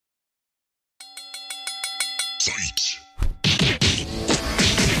Fight!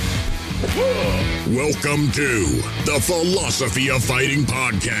 Welcome to the Philosophy of Fighting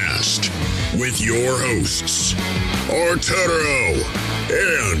Podcast with your hosts, Arturo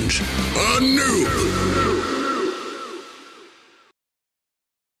and Anu.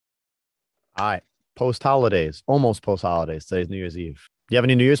 All right. Post-holidays. Almost post-holidays. Today's New Year's Eve. Do you have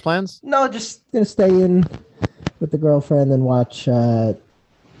any New Year's plans? No, just gonna stay in with the girlfriend and watch The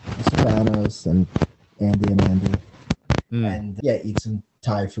Sopranos and Andy and Andy. And eat some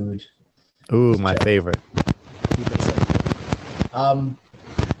Thai food. Ooh, my favorite. Keep it simple.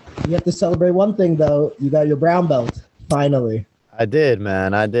 You have to celebrate one thing though. You got your brown belt, finally. I did,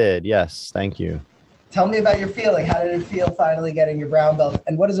 man. I did. Yes. Thank you. Tell me about your feeling. How did it feel finally getting your brown belt?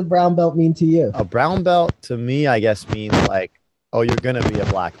 And what does a brown belt mean to you? A brown belt to me, I guess, means like, oh, you're going to be a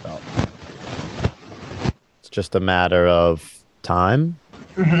black belt. It's just a matter of time.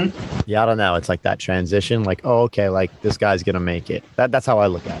 Mm-hmm. Yeah, I don't know. It's like that transition. Like, oh, okay, like this guy's going to make it. That's how I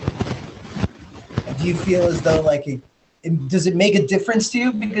look at it. Do you feel as though like does it make a difference to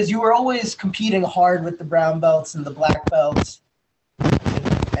you? Because you were always competing hard with the brown belts and the black belts.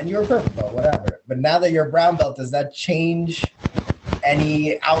 And you're a purple belt, whatever. But now that you're a brown belt, does that change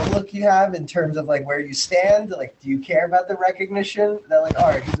any outlook you have in terms of like where you stand? Like, do you care about the recognition that like, all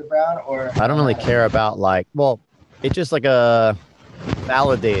right, he's a brown? Or I don't really care about like, well, it's just like a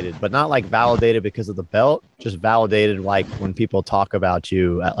validated, but not like validated because of the belt, just validated like when people talk about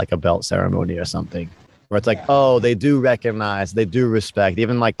you at like a belt ceremony or something, where it's like, oh, they do recognize, they do respect,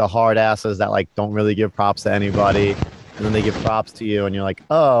 even like the hard asses that like don't really give props to anybody. And then they give props to you and you're like,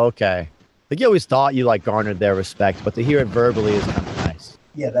 oh, okay. Like you always thought you like garnered their respect, but to hear it verbally is kind of nice.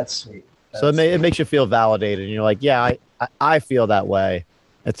 Yeah, that's sweet. So it makes you feel validated. And you're like, yeah, I feel that way.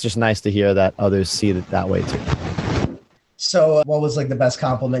 It's just nice to hear that others see it that way too. So what was like the best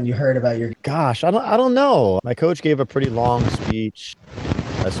compliment you heard about your... Gosh, I don't know. My coach gave a pretty long speech,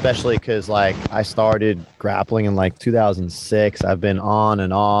 especially because like I started grappling in like 2006. I've been on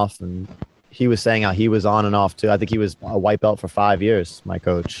and off, and he was saying how he was on and off too. I think he was a white belt for 5 years, my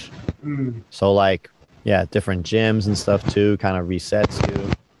coach. So like, yeah, different gyms and stuff too, kind of resets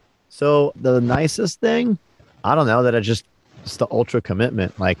you. So the nicest thing, I don't know, that it's the ultra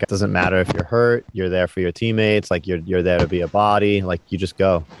commitment. Like it doesn't matter if you're hurt, you're there for your teammates. Like you're there to be a body. Like you just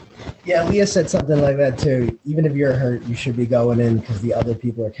go. Yeah, Leah said something like that too. Even if you're hurt, you should be going in because the other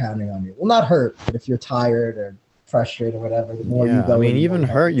people are counting on you. Well, not hurt, but if you're tired or frustrated or whatever, the more you go. I mean, even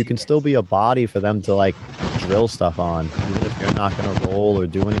hurt, you can still be a body for them to like drill stuff on, even if you're not going to roll or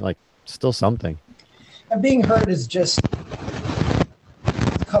do anything. Like still something. And being hurt is just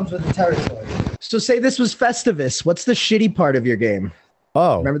comes with the territory. So say this was Festivus. What's the shitty part of your game?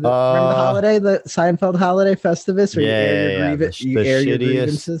 Oh, remember the holiday, the Seinfeld holiday, Festivus? Where you air your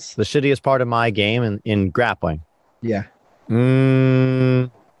grievances? The shittiest part of my game in grappling. Yeah.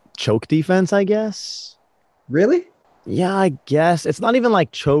 Choke defense, I guess. Really? Yeah, I guess. It's not even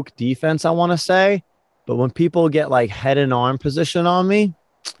like choke defense, I want to say. But when people get like head and arm position on me,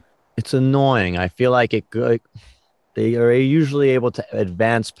 it's annoying. I feel like they are usually able to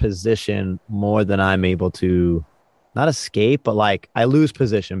advance position more than I'm able to, not escape, but like I lose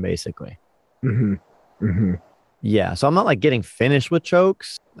position basically. Yeah, so I'm not like getting finished with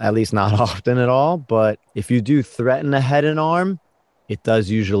chokes, at least not often at all. But if you do threaten a head and arm, it does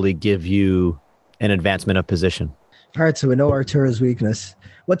usually give you an advancement of position. All right, so we know Arturo's weakness.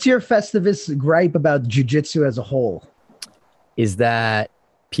 What's your Festivus gripe about jiu-jitsu as a whole? Is that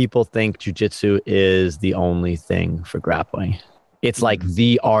people think jiu-jitsu is the only thing for grappling. It's like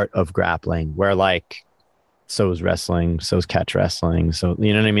the art of grappling, where like so is wrestling, so is catch wrestling, so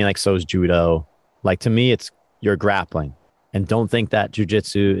you know what I mean? Like so is judo. Like to me, it's you're grappling. And don't think that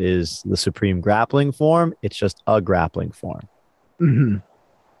jiu-jitsu is the supreme grappling form. It's just a grappling form.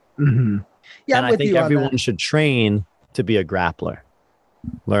 Yeah, and I think everyone should train to be a grappler.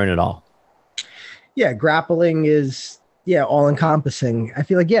 Learn it all. Yeah, grappling is all encompassing. I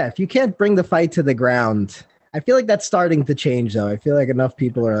feel like if you can't bring the fight to the ground, I feel like that's starting to change though. I feel like enough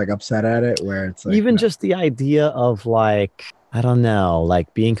people are like upset at it where it's like even just the idea of like, I don't know,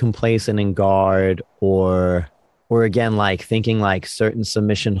 like being complacent in guard or again like thinking like certain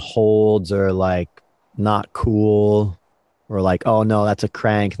submission holds are like not cool. Or like, oh no, that's a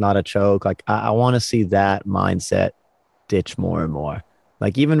crank, not a choke. Like I want to see that mindset ditch more and more.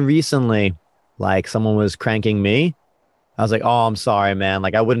 Like even recently, like someone was cranking me. I was like, oh, I'm sorry, man.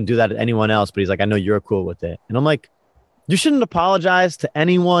 Like I wouldn't do that to anyone else. But he's like, I know you're cool with it. And I'm like, you shouldn't apologize to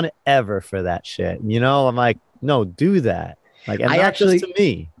anyone ever for that shit. You know, I'm like, no, do that. Like, and not just to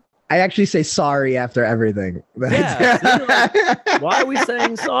me. I actually say sorry after everything. Yeah, see, like, why are we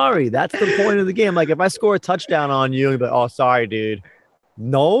saying sorry? That's the point of the game. Like if I score a touchdown on you, but oh, sorry, dude.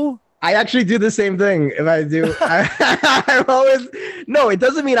 No, I actually do the same thing. If I do, I'm always no. It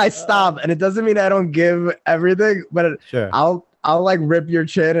doesn't mean I stop, and it doesn't mean I don't give everything. But sure. I'll like rip your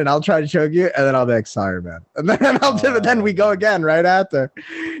chin, and I'll try to choke you, and then I'll be like, "Sorry, man," and then then we go again right after.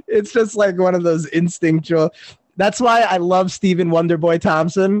 It's just like one of those instinctual. That's why I love Stephen Wonderboy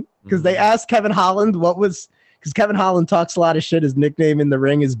Thompson, because they asked Kevin Holland because Kevin Holland talks a lot of shit. His nickname in the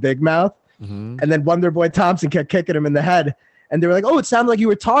ring is Big Mouth, and then Wonderboy Thompson kept kicking him in the head. And they were like, "Oh, it sounded like you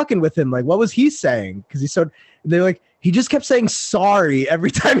were talking with him. Like, what was he saying?" Because they're like, he just kept saying sorry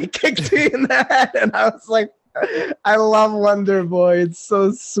every time he kicked me in the head. And I was like, I love Wonder Boy. It's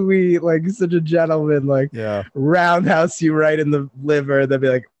so sweet. Like, he's such a gentleman. Like, roundhouse you right in the liver. They'd be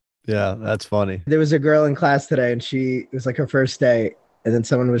like, yeah, that's funny. There was a girl in class today, and it was like her first day. And then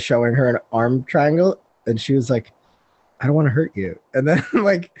someone was showing her an arm triangle, and she was like, "I don't want to hurt you." And then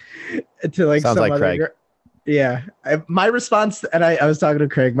like to like sounds some like other Craig. Yeah, my response, and I was talking to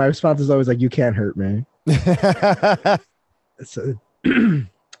Craig. My response is always like, "You can't hurt me." So,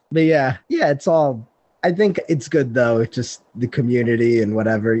 but yeah, it's all. I think it's good though. It's just the community and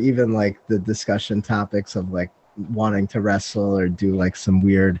whatever. Even like the discussion topics of like wanting to wrestle or do like some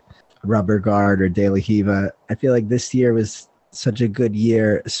weird rubber guard or De La Hiva. I feel like this year was such a good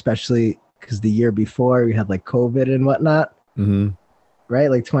year, especially because the year before we had like COVID and whatnot. Mm-hmm. Right,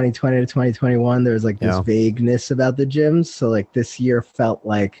 like 2020 to 2021, there was like this vagueness about the gyms. So like this year felt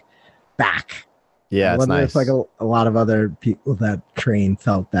like back. Yeah, I it's wonder nice. if like a lot of other people that train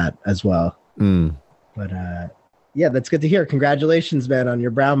felt that as well. But yeah, that's good to hear. Congratulations, man, on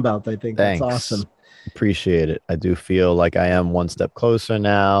your brown belt. I think Thanks. That's awesome. Appreciate it. I do feel like I am one step closer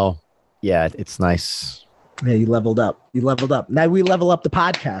now. Yeah, it's nice. Yeah, you leveled up. Now we level up the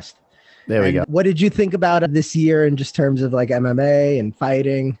podcast. There we go. What did you think about this year in just terms of like MMA and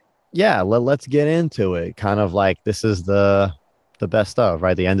fighting? Yeah, let's get into it. Kind of like this is the best of,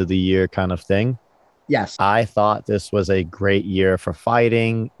 right? The end of the year kind of thing. Yes. I thought this was a great year for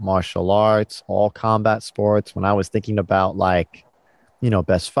fighting, martial arts, all combat sports. When I was thinking about like,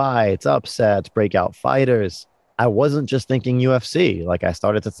 best fights, upsets, breakout fighters, I wasn't just thinking UFC. Like I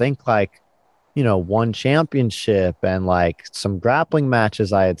started to think like, one championship and like some grappling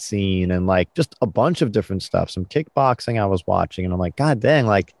matches I had seen and like just a bunch of different stuff, some kickboxing I was watching. And I'm like, God dang,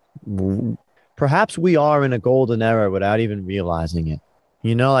 like perhaps we are in a golden era without even realizing it.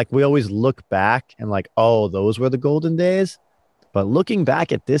 Like we always look back and like, oh, those were the golden days. But looking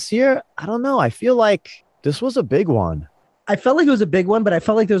back at this year, I don't know. I feel like this was a big one. I felt like it was a big one, but I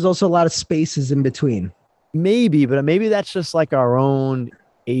felt like there was also a lot of spaces in between. Maybe, but maybe that's just like our own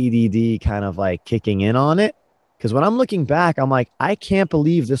ADD kind of like kicking in on it. Because when I'm looking back, I'm like, I can't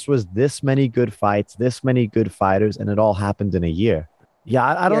believe this was this many good fights, this many good fighters, and it all happened in a year. Yeah,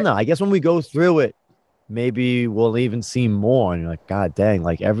 I don't know. I guess when we go through it, maybe we'll even see more. And you're like, God dang,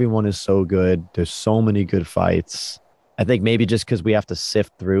 like everyone is so good. There's so many good fights. I think maybe just because we have to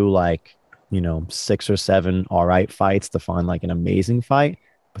sift through like, 6 or 7 all right fights to find like an amazing fight.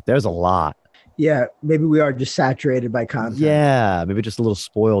 But there's a lot. Yeah, maybe we are just saturated by content. Yeah, maybe just a little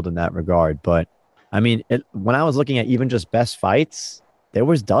spoiled in that regard. But I mean, when I was looking at even just best fights, there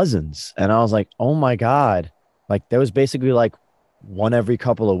was dozens. And I was like, oh my God. Like there was basically like one every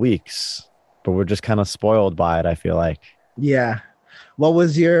couple of weeks. But we're just kind of spoiled by it, I feel like. Yeah. What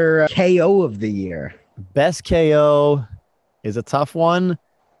was your KO of the year? Best KO is a tough one.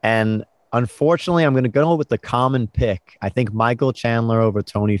 And unfortunately, I'm going to go with the common pick. I think Michael Chandler over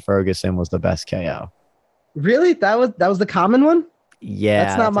Tony Ferguson was the best KO. Really? That was the common one? Yeah.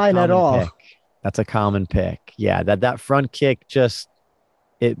 That's not mine at all. Pick. That's a common pick. Yeah, that front kick just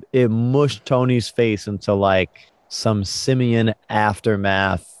it mushed Tony's face into like some simian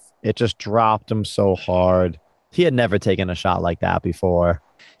aftermath. It just dropped him so hard. He had never taken a shot like that before.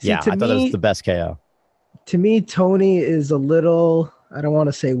 See, I thought it was the best KO. To me, Tony is a little, I don't want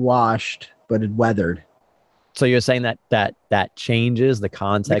to say washed, but it weathered. So you're saying that changes the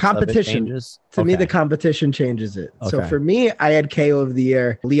context of it changes? To me, the competition changes it. Okay. So for me, I had KO of the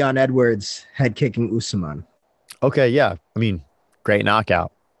year, Leon Edwards head kicking Usman. Okay, yeah. I mean, great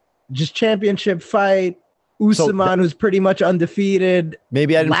knockout. Just championship fight. Usman, who's pretty much undefeated.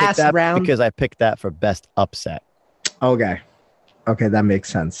 Maybe I didn't pick that round. because I picked that for best upset. Okay, that makes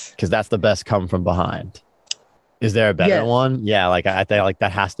sense. Because that's the best come from behind. Is there a better one? Yeah, like I think like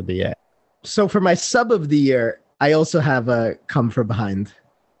that has to be it. So for my sub of the year, I also have a come from behind.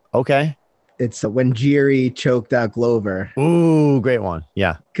 Okay. It's when Jiri choked out Glover. Ooh, great one.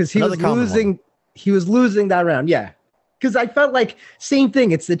 Yeah. Because he was losing. He was losing that round. Yeah. Because I felt like same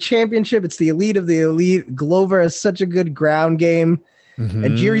thing. It's the championship. It's the elite of the elite. Glover has such a good ground game.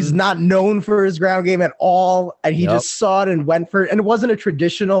 And Jiri's not known for his ground game at all. And he just saw it and went for it. And it wasn't a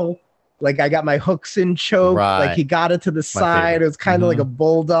traditional, like, I got my hooks in choke. Right. Like, he got it to the side. favorite. It was kind of like a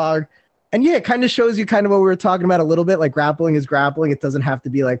bulldog. And yeah, it kind of shows you kind of what we were talking about a little bit. Like, grappling is grappling. It doesn't have to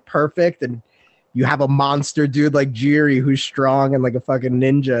be like perfect. And you have a monster dude like Jiri who's strong and like a fucking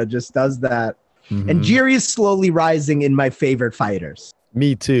ninja just does that. And Jiri is slowly rising in my favorite fighters.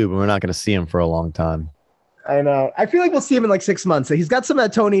 Me too, but we're not going to see him for a long time. I know. I feel like we'll see him in like 6 months. He's got some of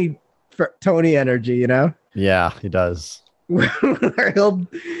that Tony energy, you know? Yeah, he does.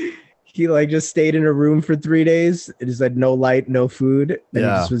 He like just stayed in a room for 3 days. It just had no light, no food. And he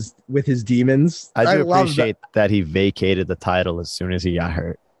just was with his demons. I do appreciate that he vacated the title as soon as he got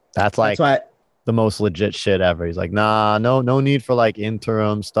hurt. That's why the most legit shit ever. He's like, nah, no need for like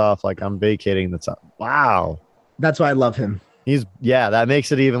interim stuff. Like, I'm vacating the title. Wow. That's why I love him. That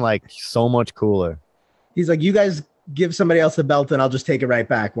makes it even like so much cooler. He's like, you guys give somebody else the belt and I'll just take it right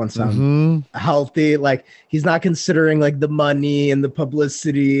back once I'm healthy. Like, he's not considering like the money and the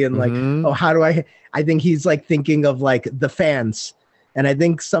publicity and like, how do I think he's like thinking of like the fans. And I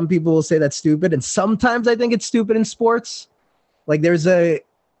think some people will say that's stupid. And sometimes I think it's stupid in sports. Like, there's a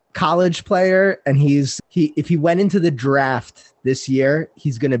college player and if he went into the draft this year,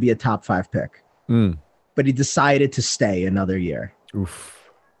 he's going to be a top 5 pick, but he decided to stay another year. Oof.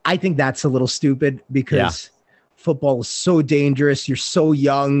 I think that's a little stupid because football is so dangerous. You're so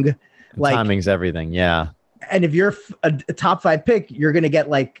young. Like, timing's everything. Yeah. And if you're a top 5 pick, you're going to get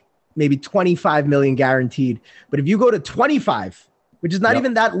like maybe 25 million guaranteed. But if you go to 25, which is not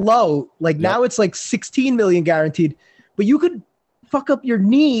even that low, like now it's like 16 million guaranteed, but you could fuck up your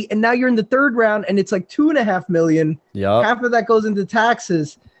knee and now you're in the 3rd round and it's like 2.5 million. Half of that goes into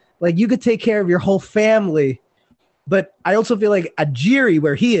taxes. Like, you could take care of your whole family. But I also feel like at Jiri,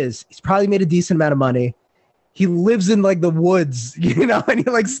 where he's probably made a decent amount of money. He lives in like the woods, you know, and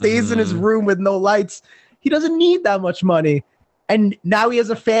he like stays in his room with no lights. He doesn't need that much money. And now he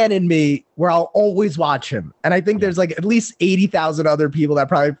has a fan in me where I'll always watch him. And I think there's like at least 80,000 other people that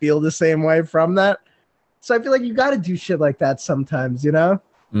probably feel the same way from that. So I feel like you got to do shit like that sometimes, you know?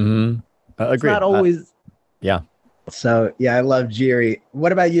 Agreed. It's not always. So yeah, I love Jiri.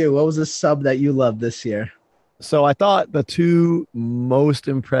 What about you? What was a sub that you loved this year? So I thought the two most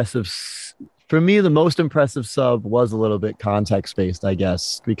impressive, for me, the most impressive sub was a little bit context-based, I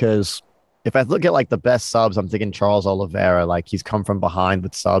guess, because if I look at like the best subs, I'm thinking Charles Oliveira, like he's come from behind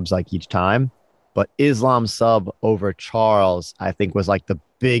with subs like each time. But Islam's sub over Charles, I think, was like the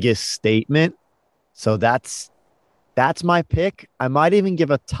biggest statement. So that's my pick. I might even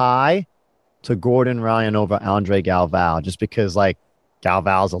give a tie to Gordon Ryan over Andre Galvao, just because like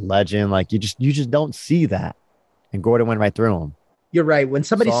Galvao's a legend. Like you just don't see that. And Gordon went right through him. You're right. When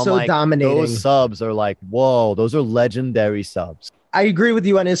somebody's so like, dominating, those subs are like, whoa, those are legendary subs. I agree with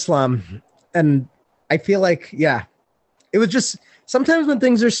you on Islam. And I feel like, it was just sometimes when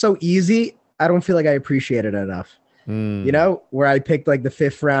things are so easy, I don't feel like I appreciate it enough. You know, where I picked like the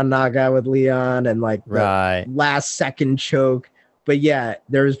 5th round knockout with Leon and like the last second choke. But yeah,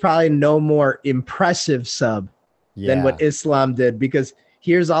 there was probably no more impressive sub than what Islam did, because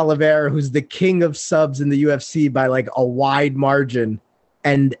here's Oliveira, who's the king of subs in the UFC by like a wide margin.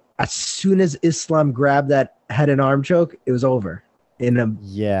 And as soon as Islam grabbed that head and arm choke, it was over. And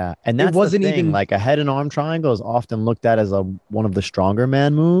that's wasn't even like a head and arm triangle is often looked at as one of the stronger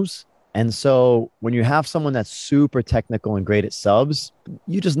man moves. And so when you have someone that's super technical and great at subs,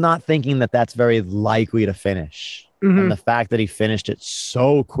 you're just not thinking that that's very likely to finish. And the fact that he finished it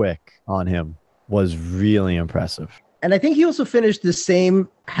so quick on him was really impressive. And I think he also finished the same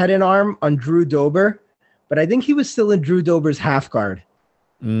head and arm on Drew Dober, but I think he was still in Drew Dober's half guard.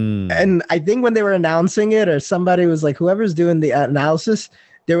 And I think when they were announcing it, or somebody was like, whoever's doing the analysis,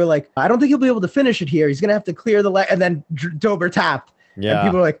 they were like, I don't think he'll be able to finish it here. He's going to have to clear the leg. And then Dober tapped. Yeah. And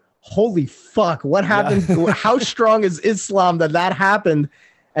people were like, holy fuck, what happened? Yeah. How strong is Islam that happened?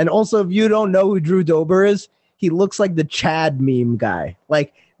 And also, if you don't know who Drew Dober is, he looks like the Chad meme guy.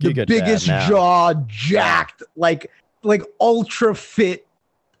 Like the biggest jaw, jacked, like ultra fit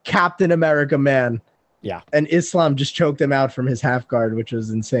Captain America man. Yeah. And Islam just choked him out from his half guard, which was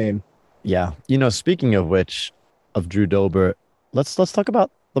insane. Yeah. You know, speaking of which, of Drew Dober, let's talk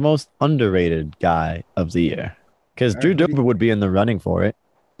about the most underrated guy of the year. Because Drew Dober would be in the running for it.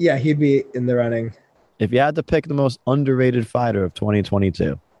 Yeah, he'd be in the running. If you had to pick the most underrated fighter of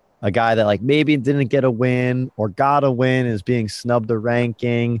 2022, a guy that like maybe didn't get a win or got a win, is being snubbed the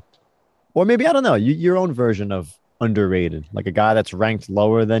ranking, or maybe, I don't know, your own version of underrated, like a guy that's ranked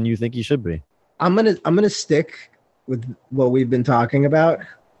lower than you think he should be. I'm gonna stick with what we've been talking about.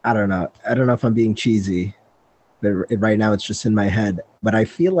 I don't know. I don't know if I'm being cheesy, but right now it's just in my head. But I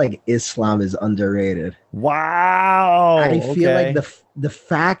feel like Islam is underrated. Wow. I feel like okay. the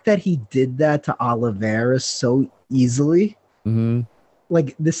fact that he did that to Oliveira so easily, Mm-hmm.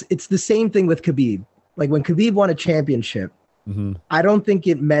 like this, it's the same thing with Khabib. Like when Khabib won a championship, Mm-hmm. I don't think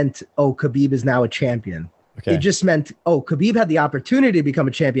it meant, oh, Khabib is now a champion. Okay. It just meant, oh, Khabib had the opportunity to become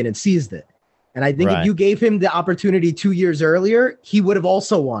a champion and seized it. And I think if Right. you gave him the opportunity 2 years earlier, he would have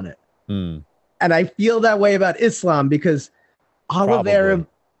also won it. Mm. And I feel that way about Islam because Probably.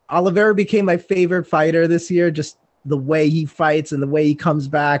 Oliveira became my favorite fighter this year. Just the way he fights and the way he comes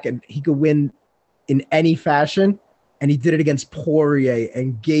back, and he could win in any fashion. And he did it against Poirier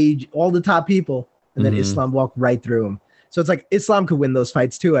and Gage, all the top people. And then Mhm. Islam walked right through him. So it's like Islam could win those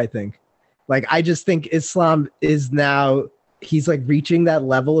fights too, I think. Like, I just think Islam is now, he's like reaching that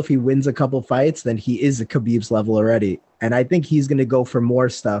level. If he wins a couple fights, then he is at Khabib's level already. And I think he's going to go for more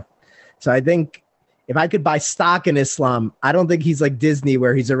stuff. So I think if I could buy stock in Islam, I don't think he's like Disney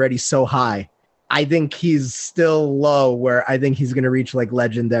where he's already so high. I think he's still low where I think he's going to reach like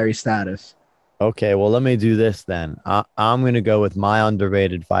legendary status. Okay, well, let me do this then. I'm going to go with my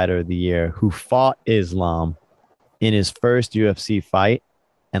underrated fighter of the year who fought Islam in his first UFC fight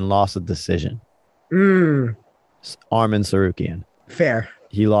and lost a decision. Armin Sarukian. Fair.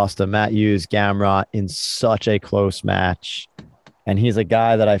 He lost to Matt Hughes Gamrot in such a close match. And he's a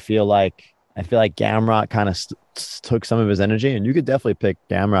guy that I feel like Gamrot kind of took some of his energy, and you could definitely pick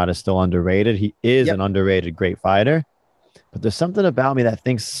Gamrot as still underrated. He is Yep. an underrated great fighter. But there's something about me that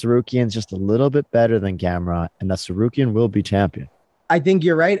thinks Sarukian's just a little bit better than Gamrot, and that Sarukian will be champion. I think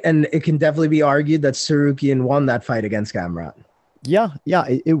you're right. And it can definitely be argued that Sarukian won that fight against Gamrot. Yeah,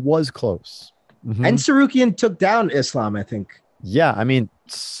 it was close. Mhm. And Sarukian took down Islam, I think. Yeah, I mean,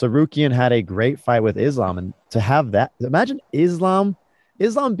 Sarukian had a great fight with Islam, and to have that, imagine Islam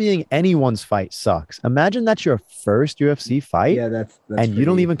being anyone's fight sucks. Imagine that's your first UFC fight, Yeah, that's and you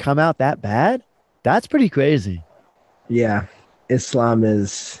don't pretty- even come out that bad. That's pretty crazy. Yeah, Islam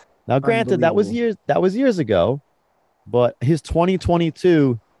is Now, granted, that was years ago, but his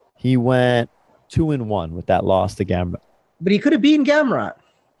 2022, he went 2-1 with that loss to Gamrot. but he could have beaten Gamrot.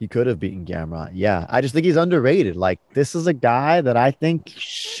 He could have beaten Gamrot. Yeah, I just think he's underrated. Like, this is a guy that I think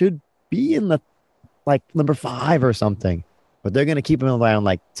should be in the like number 5 or something, but they're gonna keep him around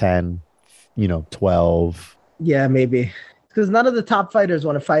like 10, 12. Yeah, maybe. Because none of the top fighters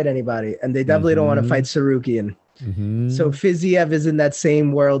want to fight anybody, and they definitely don't want to Mhm. fight Sarukian. Mhm. So Fiziev is in that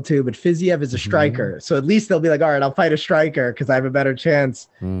same world too, but Fiziev is a striker. So at least they'll be like, all right, I'll fight a striker because I have a better chance.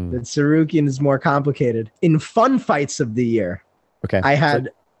 Mm. But Sarukian is more complicated. In fun fights of the year, Okay, I had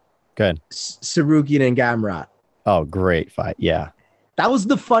good. Sarukian and Gamrot. Oh, great fight. Yeah. That was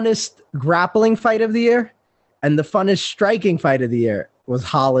the funnest grappling fight of the year. And the funnest striking fight of the year was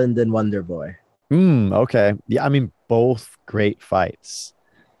Holland and Wonderboy. Okay. Yeah, I mean, both great fights.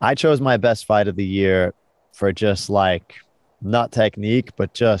 I chose my best fight of the year for just like not technique,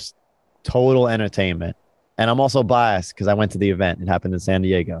 but just total entertainment. And I'm also biased because I went to the event. It happened in San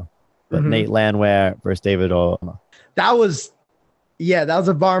Diego. But Mhm. Nate Landwehr versus David Olama. That was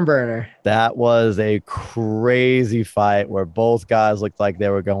a barn burner. That was a crazy fight where both guys looked like they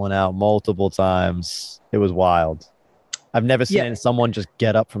were going out multiple times. It was wild. I've never seen Yeah. someone just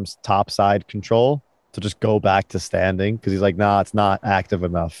get up from top side control to just go back to standing because he's like, nah, it's not active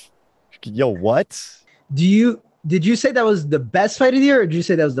enough. Yo, what? Did you say that was the best fight of the year, or did you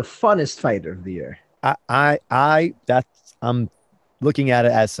say that was the funnest fight of the year? I'm looking at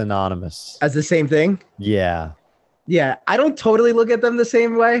it as synonymous. As the same thing? Yeah, Yeah, I don't totally look at them the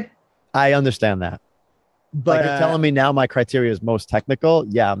same way, I understand that. but Like, you're telling me now my criteria is most technical.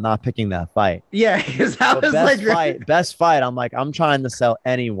 Yeah, I'm not picking that fight. yeah, because that But was best fight. I'm like, I'm trying to sell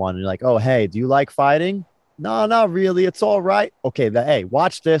anyone. And you're like, oh, hey, do you like fighting? No, not really. It's all right. Okay, hey,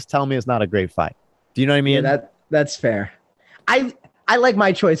 watch this. Tell me it's not a great fight. Do you know what I mean? yeah, that's fair. I like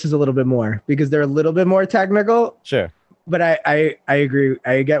my choices a little bit more because they're a little bit more technical. Sure. But I agree.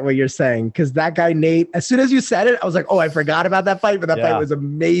 I get what you're saying because that guy Nate. As soon as you said it, I was like, oh, I forgot about that fight. But that Yeah. fight was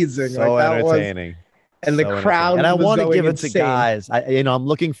amazing. So Like, that was, entertaining. and the So crowd. entertaining. And I was want to going give it to insane. guys. I'm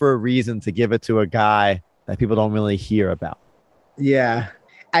looking for a reason to give it to a guy that people don't really hear about. Yeah,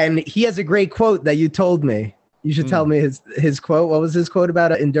 and he has a great quote that you told me. You should Hmm. tell me his quote. What was his quote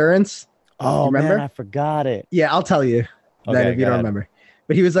about endurance? Oh, remember? man, I forgot it. Yeah, I'll tell you then Okay, if you go don't ahead. remember.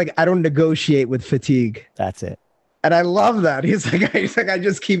 But he was like, I don't negotiate with fatigue. That's it. And I love that. He's like, I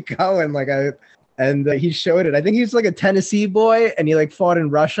just keep going. He showed it. I think he's like a Tennessee boy and he like fought in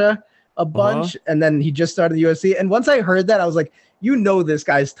Russia a bunch. And then he just started the UFC. And once I heard that, I was like, this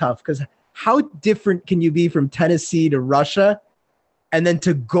guy's tough. Cause how different can you be from Tennessee to Russia? And then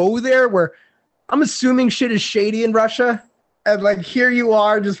to go there where I'm assuming shit is shady in Russia. And like, here you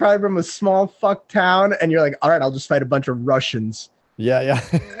are just probably from a small fuck town. And you're like, all right, I'll just fight a bunch of Russians. Yeah.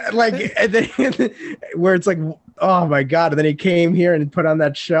 Like, and then where it's like, oh my God. And then he came here and put on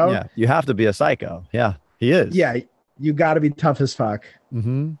that show. Yeah. You have to be a psycho. Yeah, he is. Yeah. You got to be tough as fuck.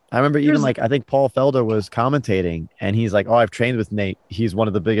 Mm-hmm. I remember even like, I think Paul Felder was commentating and he's like, oh, I've trained with Nate. He's one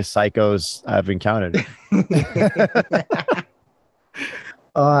of the biggest psychos I've encountered.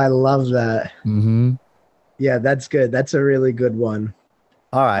 Oh, I love that. Mm-hmm. Yeah, that's good. That's a really good one.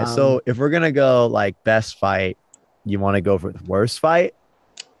 All right. So if we're going to go like best fight, you want to go for the worst fight?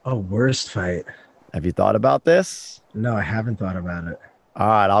 Oh, worst fight. Have you thought about this? No, I haven't thought about it. All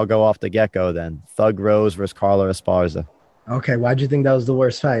right. I'll go off the get-go then. Thug Rose versus Carla Esparza. Okay. Why'd you think that was the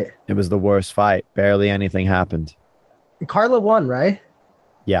worst fight? It was the worst fight. Barely anything happened. Carla won, right?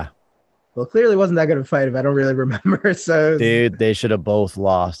 Yeah. Well, clearly wasn't that good of a fight if I don't really remember. So, dude, they should have both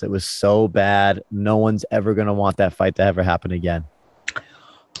lost. It was so bad. No one's ever going to want that fight to ever happen again.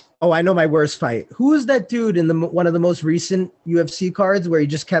 Oh, I know my worst fight. Who was that dude in one of the most recent UFC cards where he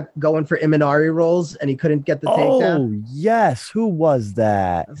just kept going for Imanari rolls and he couldn't get the takedown? Oh, yes. Who was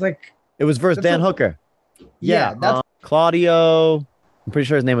that? I was like, it was versus Dan Hooker. Yeah, that's Claudio. I'm pretty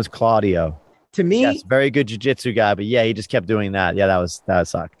sure his name was Claudio. To me, yes, very good jiu-jitsu guy, but yeah, he just kept doing that. Yeah, that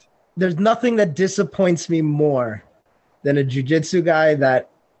sucked. There's nothing that disappoints me more than a jiu-jitsu guy that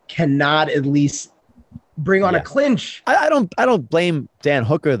cannot at least bring on a clinch. I don't blame Dan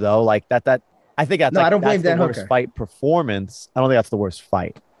Hooker though. Like that I think that's I don't blame Dan worst Hooker. Fight performance. I don't think that's the worst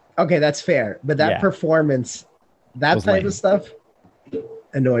fight. Okay, that's fair. But that performance, that type of stuff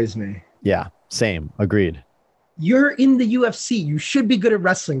annoys me. Yeah, same. Agreed. You're in the UFC. You should be good at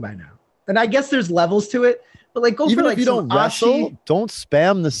wrestling by now. And I guess there's levels to it. But like, Even for like if you don't wrestle, don't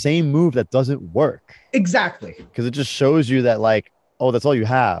spam the same move that doesn't work. Exactly. Because it just shows you that like, oh, that's all you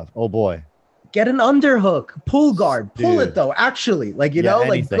have. Oh boy. Get an underhook, pull guard, pull it though. Actually, like know,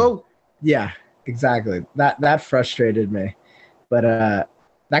 anything. Like go. Yeah, exactly. That frustrated me, but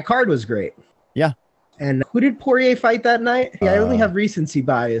that card was great. Yeah. And who did Poirier fight that night? I only have recency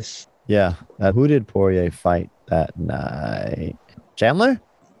bias. Yeah. Who did Poirier fight that night? Chandler?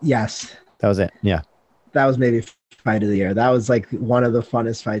 Yes. That was it. Yeah. That was maybe fight of the year. That was like one of the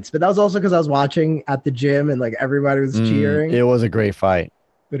funnest fights. But that was also because I was watching at the gym and like everybody was cheering. It was a great fight.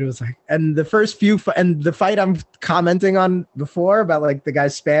 But it was like, and the first few, and the fight I'm commenting on before about like the guy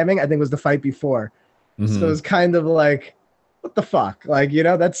spamming, I think was the fight before. Mm-hmm. So it was kind of like, what the fuck? Like,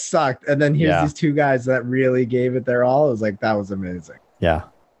 that sucked. And then here's these two guys that really gave it their all. It was like, that was amazing. Yeah.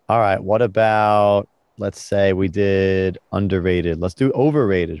 All right. What about, let's say we did underrated. Let's do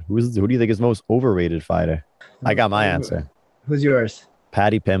overrated. Who do you think is the most overrated fighter? I got my answer. Who's yours?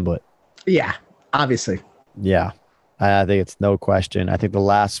 Paddy Pimblett. Yeah, obviously. Yeah. I think it's no question. I think the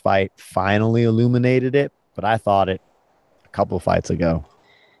last fight finally illuminated it, but I thought it a couple of fights ago.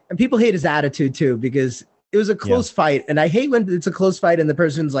 And people hate his attitude too, because it was a close fight. And I hate when it's a close fight and the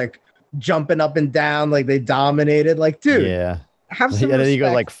person's like jumping up and down, like they dominated. Like, dude, have some respect. And then you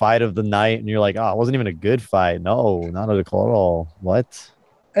go like fight of the night and you're like, oh, it wasn't even a good fight. No, not at all. What?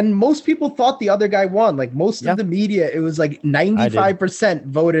 And most people thought the other guy won. Like most of the media, it was like 95%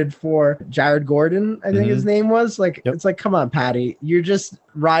 voted for Jared Gordon, I think his name was. Like, it's like, come on, Patty. You're just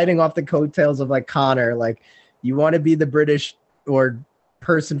riding off the coattails of like Connor. Like, you want to be the British or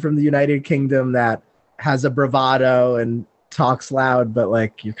person from the United Kingdom that has a bravado and talks loud, but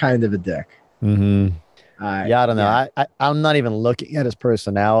like you're kind of a dick. Mm-hmm. I don't know. I'm not even looking at his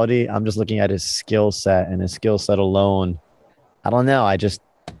personality. I'm just looking at his skill set, and his skill set alone. I don't know. I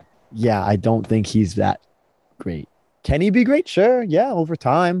don't think he's that great. Can he be great? Sure. Yeah, over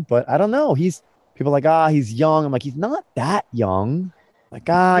time. But I don't know. People are like, he's young. I'm like, he's not that young. Like,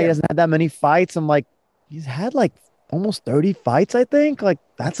 he hasn't had that many fights. I'm like, he's had like almost 30 fights, I think. Like,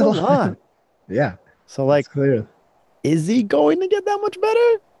 that's a lot. Yeah. So like, clear. Is he going to get that much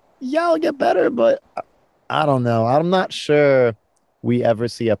better? Yeah, I'll get better, but I don't know. I'm not sure we ever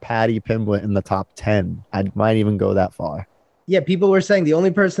see a Paddy Pimblett in the top 10. I might even go that far. Yeah, people were saying the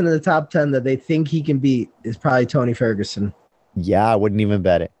only person in the top 10 that they think he can beat is probably Tony Ferguson. Yeah, I wouldn't even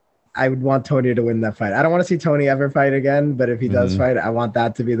bet it. I would want Tony to win that fight. I don't want to see Tony ever fight again, but if he does fight, I want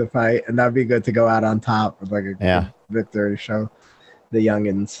that to be the fight, and that'd be good to go out on top with like a good victory show the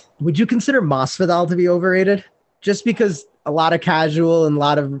youngins. Would you consider Masvidal to be overrated? Just because a lot of casual and a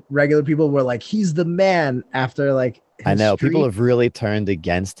lot of regular people were like, he's the man after like I know people have really turned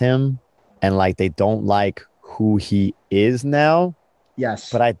against him, and like they don't like who he is now.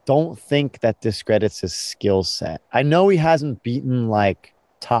 Yes. But I don't think that discredits his skill set. I know he hasn't beaten like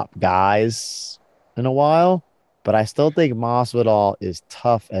top guys in a while, but I still think Masvidal is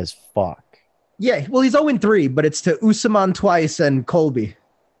tough as fuck. Yeah, well, he's 0-3, but it's to Usman twice and Colby.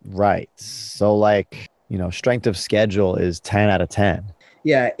 Right. So, like, strength of schedule is 10 out of 10.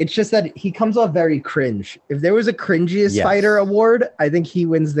 Yeah, it's just that he comes off very cringe. If there was a cringiest Yes. fighter award, I think he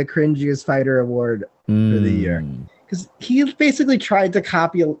wins the cringiest fighter award for the year. Because he basically tried to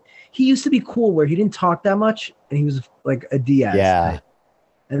copy. He used to be cool where he didn't talk that much, and he was like a Diaz. Yeah. Type.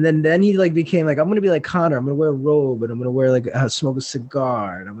 And then he like became like, I'm gonna be like Connor. I'm gonna wear a robe, and I'm gonna wear like smoke a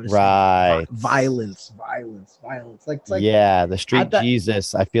cigar, and I'm gonna Right. say violence. Like it's like yeah, the street at that-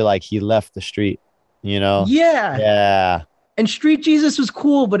 Jesus, I feel like he left the street, yeah. Yeah. And Street Jesus was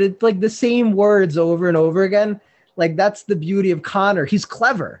cool, but it's like the same words over and over again. Like that's the beauty of Connor. He's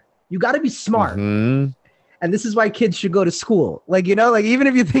clever. You got to be smart. Mhm. And this is why kids should go to school. Like, like even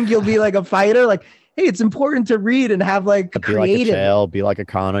if you think you'll be like a fighter, like, hey, it's important to read and have like a Be like a creative. Chael, be like a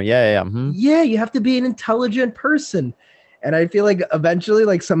Connor. Yeah. Mhm. Yeah, you have to be an intelligent person. And I feel like eventually,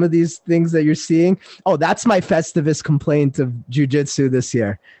 like some of these things that you're seeing, that's my Festivus complaint of jiu-jitsu this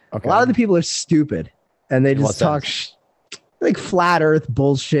year. Okay. A lot of the people are stupid and they In what just talk sense? like flat earth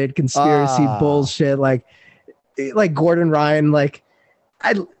bullshit, conspiracy bullshit, like Gordon Ryan. Like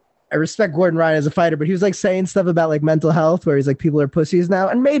I respect Gordon Ryan as a fighter, but he was like saying stuff about like mental health where he's like, people are pussies now.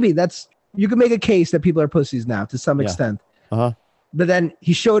 And maybe you could make a case that people are pussies now to some extent. Uh-huh. But then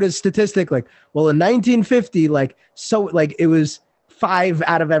he showed a statistic like, well, in 1950, it was 5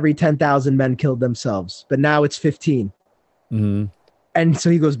 out of every 10,000 men killed themselves, but now it's 15. Mhm. And so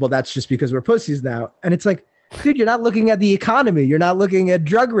he goes, well, that's just because we're pussies now. And it's like, dude, you're not looking at the economy. You're not looking at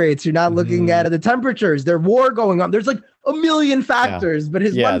drug rates. You're not looking at the temperatures. There's war going on. There's like a million factors, but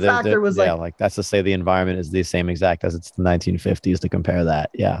his one factor was like that's to say the environment is the same exact as it's the 1950s to compare that.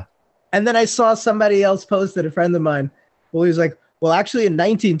 Yeah. And then I saw somebody else posted, a friend of mine. Well, he was like, well, actually in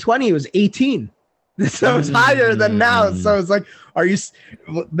 1920, it was 18. So it's higher than now. So it's like,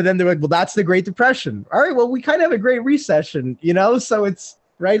 but then they're like, well, that's the Great Depression. All right, well, we kind of have a great recession, So it's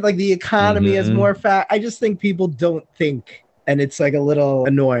right. Like the economy is more fat. I just think people don't think. And it's like a little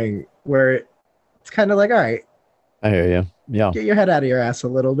annoying where it's kind of like, all right, I hear you. Yeah. get your head out of your ass a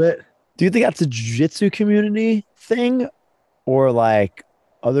little bit. Do you think that's a jiu-jitsu community thing or like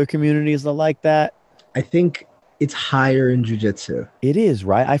other communities that like that? I think it's higher in jiu-jitsu. It is,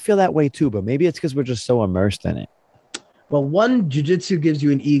 right? I feel that way too, but maybe it's because we're just so immersed in it. Well, one, jiu-jitsu gives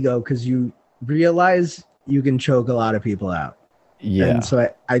you an ego because you realize you can choke a lot of people out. Yeah. And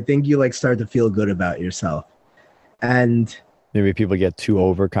so I think you like start to feel good about yourself. And Maybe people get too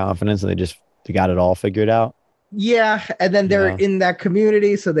overconfident and they got it all figured out. yeah, and then they're in that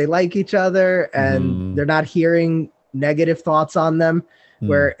community, so they like each other and they're not hearing negative thoughts on them.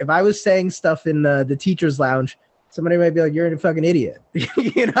 Where if I was saying stuff in the teacher's lounge, somebody might be like, you're a fucking idiot.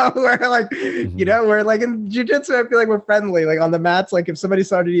 Where like in jiu-jitsu, I feel like we're friendly. Like on the mats, like if somebody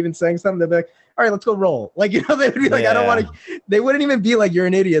started even saying something, they'd be like, all right, let's go roll. Like, they'd be like, I don't want to, they wouldn't even be like, you're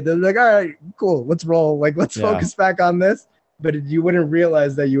an idiot. They'd be like, all right, cool, let's roll. Like, let's focus back on this. But you wouldn't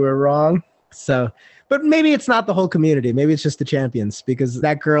realize that you were wrong. So, but maybe it's not the whole community. Maybe it's just the champions because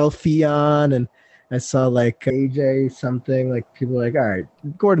that girl, Fionn, and I saw like AJ something, like people are like, all right,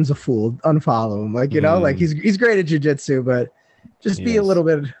 Gordon's a fool, unfollow him. Like, like he's great at jiu-jitsu, but just be a little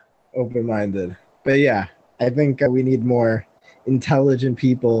bit open-minded. But yeah, I think we need more intelligent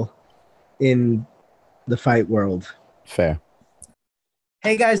people in the fight world. Fair.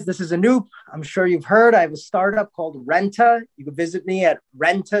 Hey guys, this is Anoop. I'm sure you've heard I have a startup called Renta. You can visit me at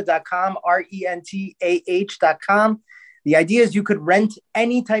renta.com, rentah.com. The idea is you could rent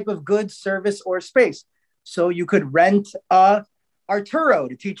any type of good, service, or space. So you could rent Arturo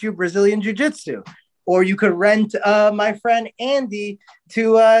to teach you Brazilian Jiu-Jitsu, or you could rent my friend Andy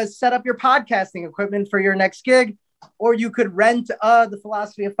to set up your podcasting equipment for your next gig, or you could rent the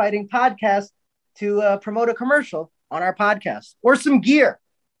Philosophy of Fighting podcast to promote a commercial on our podcast, or some gear,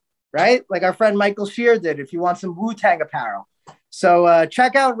 right? Like our friend Michael Shear did if you want some Wu-Tang apparel. So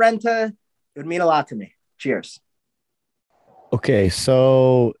check out Renta. It would mean a lot to me. Cheers. Okay,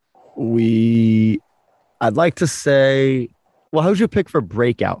 so I'd like to say, well, who's your pick for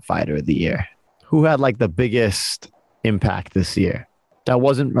breakout fighter of the year? Who had like the biggest impact this year that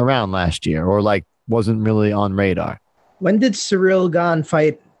wasn't around last year or like wasn't really on radar? When did Cyril Gane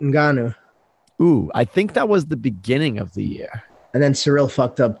fight Ngannou? Ooh, I think that was the beginning of the year. And then Cyril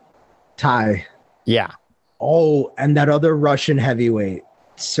fucked up Ty. Yeah. Oh, and that other Russian heavyweight,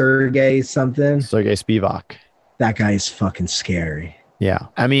 Sergey something. Sergey Spivak. That guy is fucking scary. Yeah.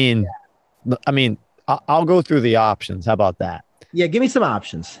 I mean, I'll go through the options. How about that? Yeah, give me some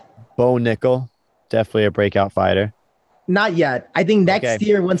options. Bo Nickel, definitely a breakout fighter. Not yet. I think next Okay,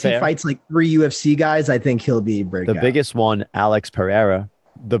 year, once he fair. fights like 3 UFC guys, I think he'll be breakout. The biggest one, Alex Pereira,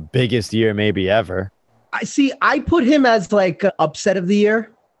 the biggest year maybe ever. I see. I put him as like a upset of the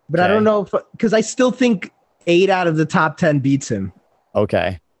year, but I Okay. don't know if because I still think 8 out of the top 10 beats him.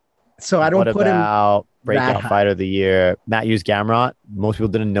 Okay. So I don't What put him. about breakout high. fighter of the year? Matthews Gamrot. Most people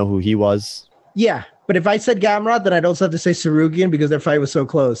didn't know who he was. Yeah, but if I said Gamrot, then I'd also have to say Sarukian because their fight was so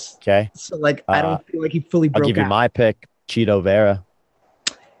close. Okay. So like, I don't feel like he fully I'll broke give you out. my pick, Cheeto Vera.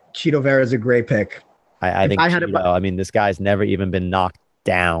 Cheeto Vera is a great pick. I If think I had Cheeto, I mean, this guy's never even been knocked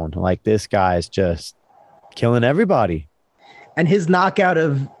down. Like, this guy's just killing everybody. And his knockout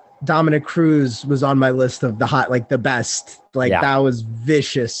of Dominic Cruz was on my list of the best. Like Yeah. that was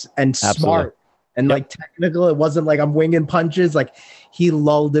vicious and Absolutely. smart and Yep. like technical. It wasn't like I'm winging punches. Like he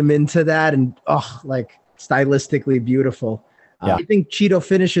lulled him into that and like stylistically beautiful. Yeah. I think Cheeto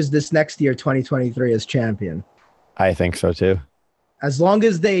finishes this next year, 2023, as champion. I think so too. As long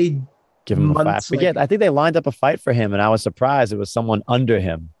as they Give him a fight. I months, forget. I think they lined up a fight for him, and I was surprised it was someone under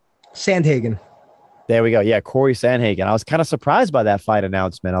him. Sandhagen. There we go. Yeah, Corey Sandhagen. I was kind of surprised by that fight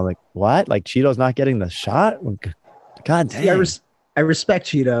announcement. I was like, what? Like, Cheeto's not getting the shot? God damn. See, I respect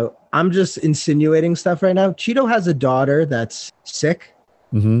Cheeto. I'm just insinuating stuff right now. Cheeto has a daughter that's sick,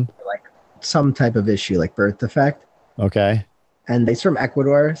 Mm-hmm. some type of issue, like birth defect. Okay. And he's from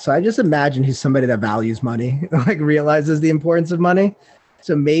Ecuador. So I just imagine he's somebody that values money, like realizes the importance of money.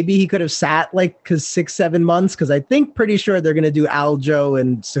 So maybe he could have sat like 6-7 months because I think pretty sure they're going to do Aljo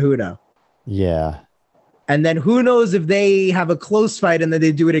and Cejudo. Yeah. And then who knows if they have a close fight and then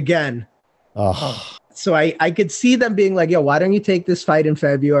they do it again. Oh, So I could see them being like, yo, why don't you take this fight in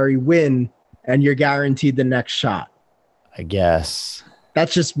February, win, and you're guaranteed the next shot. I guess.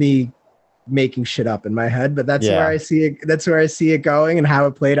 That's just me making shit up in my head, but that's Yeah. where I see it. That's where I see it going and how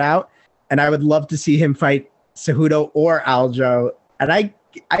it played out. And I would love to see him fight Cejudo or Aljo. And I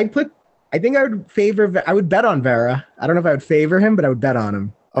think I would bet on Vera. I don't know if I would favor him, but I would bet on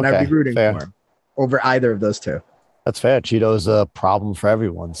him. And I would Okay, be rooting fair. for him over either of those two. That's fair. Cheeto's a problem for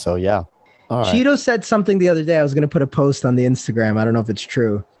everyone. So, yeah. All right. Cheeto said something the other day. I was going to put a post on the Instagram. I don't know if it's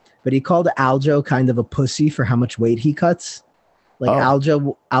true, but he called Aljo kind of a pussy for how much weight he cuts. Like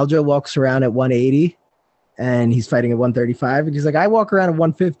Aljo walks around at 180 and he's fighting at 135. And he's like, I walk around at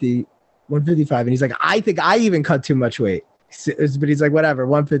 150, 155. And he's like, I think I even cut too much weight. But he's like, whatever,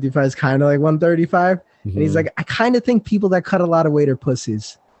 155 is kind of like 135. And he's Mhm. like, I kind of think people that cut a lot of weight are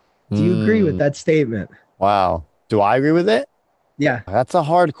pussies. Do you agree with Mm, that statement? Wow. Do I agree with it? Yeah. That's a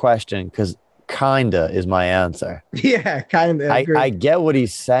hard question because kinda is my answer. Yeah, kind of. I get what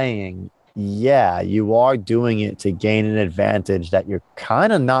he's saying. Yeah, you are doing it to gain an advantage that you're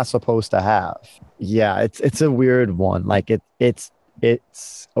kind of not supposed to have. Yeah, it's a weird one. Like it's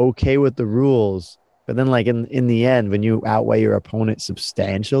okay with the rules, but then like in the end, when you outweigh your opponent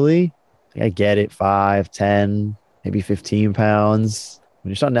substantially, I get it, 5, 10, maybe 15 pounds. When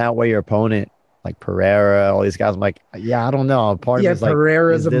you're starting to outweigh your opponent, like Pereira, all these guys, I'm like, yeah, I don't know. Part of me is like,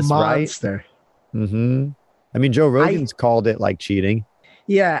 Pereira's is a this right? monster. Mm-hmm. I mean, Joe Rogan's called it like cheating.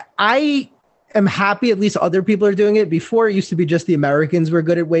 Yeah, I am happy at least other people are doing it. Before it used to be just the Americans were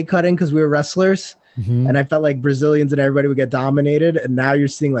good at weight cutting because we were wrestlers. Mm-hmm. And I felt like Brazilians and everybody would get dominated. And now you're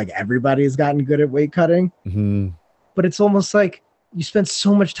seeing like everybody has gotten good at weight cutting. Mm-hmm. But it's almost like you spend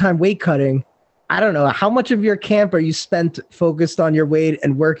so much time weight cutting. I don't know. How much of your camp are you spent focused on your weight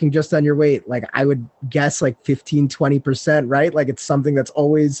and working just on your weight? Like I would guess like 15, 20%, right? Like it's something that's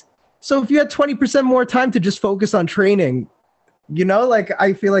always. So if you had 20% more time to just focus on training, you know, like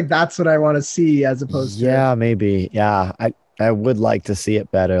I feel like that's what I want to see as opposed to. Yeah, maybe. Yeah, I would like to see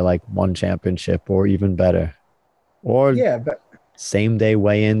it better, like one championship or even better. Or Yeah, but same day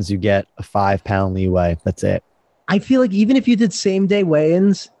weigh-ins, you get a 5-pound leeway. That's it. I feel like even if you did same day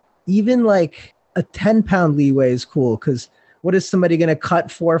weigh-ins, even like a 10-pound leeway is cool because what is somebody going to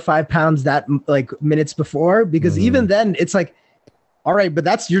cut 4 or 5 pounds that like minutes before? Because Mhm. even then it's like, all right,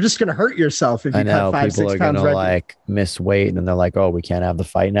 but you're just going to hurt yourself if you I know cut 5, people 6 are pounds. gonna like miss weight, and then they're like, "Oh, we can't have the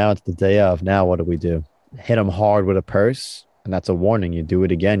fight now. It's the day of. Now what do we do? Hit them hard with a purse, and that's a warning. You do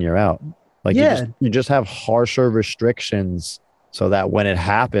it again, you're out. Like Yeah. you just have harsher restrictions so that when it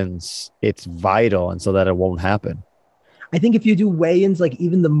happens, it's vital, and so that it won't happen. I think if you do weigh-ins, like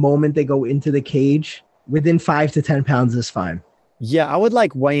even the moment they go into the cage, within 5 to 10 pounds is fine. Yeah, I would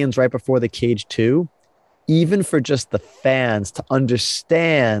like weigh-ins right before the cage too, even for just the fans to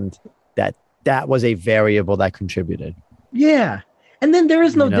understand that that was a variable that contributed. Yeah. And then there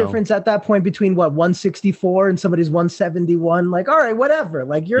is no You know. difference at that point between 164 and somebody's 171. Like, all right, whatever.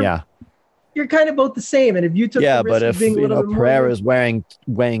 Like Yeah. you're kind of both the same. And if you took Yeah, the risk but of if being a you little know bit more, Pereira's weighing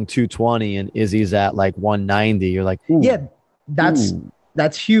 220 and Izzy's at like 190, you're like, ooh, yeah, that's ooh,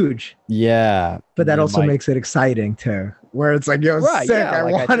 huge. yeah. But that You also might- makes it exciting too, where it's like, yo, Right, sick. yeah, I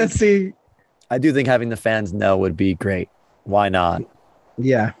like, I want to think- see. I do think having the fans know would be great. Why not?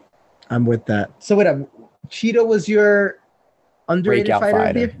 Yeah, I'm with that. So what? Cheeto was your underrated Breakout fighter, of the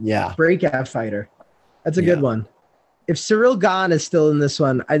fighter. year? Yeah. Breakout fighter. That's a Yeah. good one. If Cyril Gane is still in this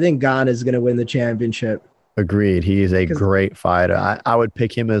one, I think Gane is going to win the championship Agreed. He is a 'Cause- great fighter. I would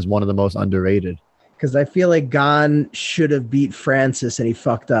pick him as one of the most underrated. because I feel like Gane should have beat Francis and he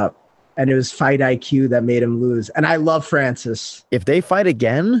fucked up. And it was fight IQ that made him lose. And I love Francis. If they fight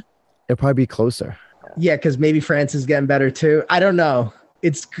again, it'll probably be closer. Yeah, because maybe Francis is getting better too. I don't know.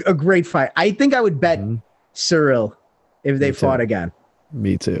 It's a great fight. I think I would bet Mhm. Cyril if they Me too. fought again.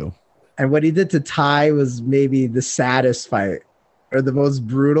 Me too. And what he did to Ty was maybe the saddest fight or the most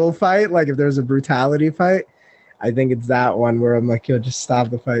brutal fight. Like if there's a brutality fight, I think it's that one where I'm like, yo, just stop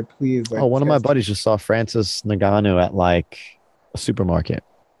the fight, please. Like, Oh, one of this my guy's- buddies just saw Francis Ngannou at like a supermarket.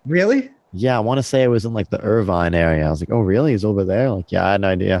 Really? Yeah, I want to say it was in like the Irvine area. I was like, oh, really? He's over there? Like, yeah, I had no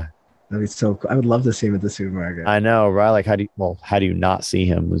idea. That'd be so cool. I would love to see him at the supermarket. I know, right? Like, how do you not see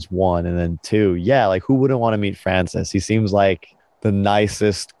him was one. And then two, yeah, like who wouldn't want to meet Francis? He seems like the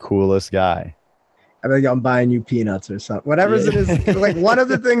nicest, coolest guy. I'm like, I'm buying you peanuts or something. Whatever's Yeah. in his, like one of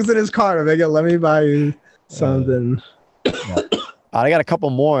the things in his cart. I'm like, yo, let me buy you something. I got a couple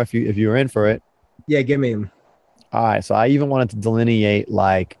more if you're in for it. Yeah, give me him. All right. So I even wanted to delineate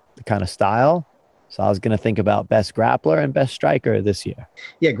like the kind of style. So I was going to think about best grappler and best striker this year.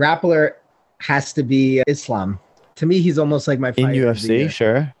 Yeah, grappler has to be Islam. To me, he's almost like my In fighter of the UFC, year.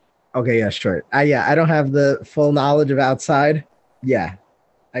 sure. Okay, yeah, sure. I don't have the full knowledge of outside. Yeah.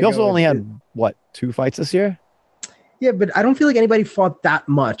 He also only had, what, 2 fights this year? Yeah, but I don't feel like anybody fought that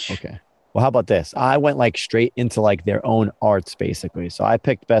much. Okay. Well, how about this? I went like straight into like their own arts, basically. So I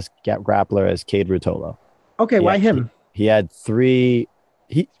picked best grappler as Cade Rutolo. Okay, why Yeah, him? He had 3.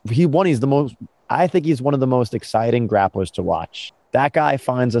 He won. He's the most. I think he's one of the most exciting grapplers to watch. That guy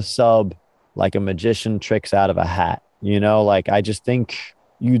finds a sub like a magician tricks out of a hat. You know, like I just think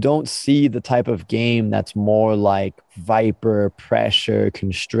you don't see the type of game that's more like Viper, pressure,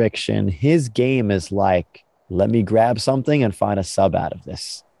 constriction. His game is like, let me grab something and find a sub out of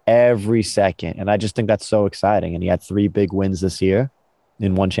this every second. And I just think that's so exciting. And he had 3 big wins this year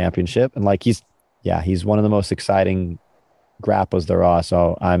in one championship. And like he's one of the most exciting grapplers there are.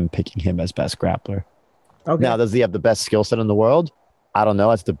 So I'm picking him as best grappler. Okay. Now, does he have the best skill set in the world? I don't know.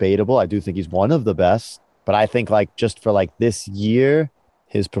 It's debatable. I do think he's one of the best. But I think like just for like this year,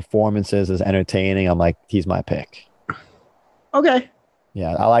 his performances is entertaining. I'm like, he's my pick. Okay.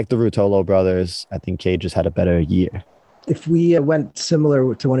 Yeah, I like the Rutolo brothers. I think Cade just had a better year. If we went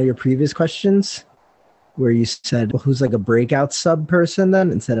similar to one of your previous questions, where you said, well, who's like a breakout sub person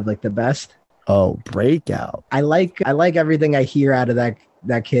then instead of like the best? Oh, breakout. I like everything I hear out of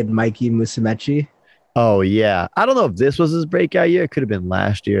that kid, Mikey Musumeci. Oh, yeah. I don't know if this was his breakout year. It could have been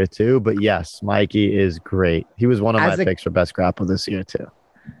last year, too. But yes, Mikey is great. He was one of As my a- picks for best grappler this year, too.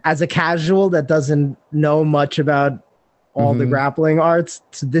 As a casual that doesn't know much about all the Mhm. grappling arts,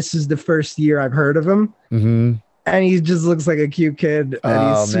 so this is the first year I've heard of him. Mm-hmm. And he just looks like a cute kid. And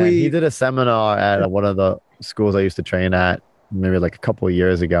Oh, he's man. sweet. He did a seminar at one of the schools I used to train at maybe like a couple of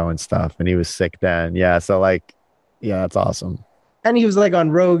years ago and stuff. And he was sick then. Yeah. So, like, yeah, that's awesome. And he was like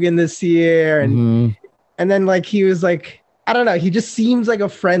on Rogan this year. And Mhm. and then like he was like, I don't know, he just seems like a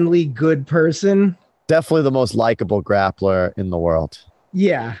friendly, good person. Definitely the most likable grappler in the world.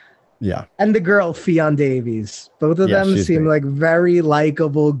 Yeah. Yeah. And the girl, Fionn Davies. Both of Yeah, them she's seem great. like very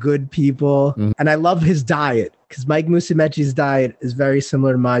likable, good people. Mhm. And I love his diet because Mike Musumeci's diet is very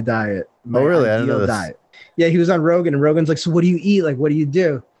similar to my diet. My Oh, really? I didn't know ideal this. diet. Yeah, he was on Rogan, and Rogan's like, so what do you eat? Like, what do you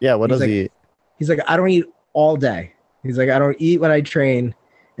do? Yeah. What He's does like- he eat? He's like, I don't eat all day. He's like, I don't eat when I train.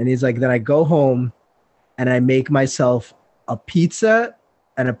 And he's like, then I go home and I make myself a pizza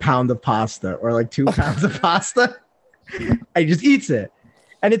and a pound of pasta or like 2 pounds of pasta. I just eats it.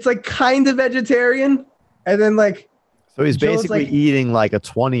 And it's like kind of vegetarian. And then like, So he's Joe's basically like- eating like a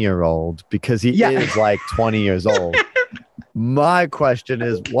 20-year-old because he Yeah. is like 20 years old. My question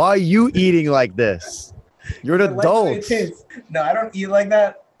is, why are you eating like this? You're an adult. No, I don't eat like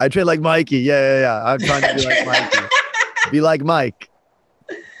that. I train like Mikey. Yeah. I'm trying to be like Mikey. Be like Mike.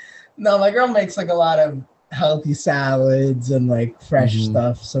 No, my girl makes like a lot of healthy salads and like fresh Mhm.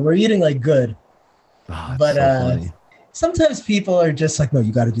 stuff. So we're eating like good. Oh, it's But, so funny. Sometimes people are just like, no,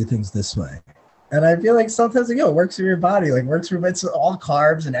 you got to do things this way. And I feel like sometimes like, it works for your body, like works for it's all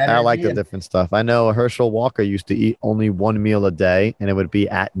carbs and energy. I like the and- different stuff. I know Herschel Walker used to eat only one meal a day, and it would be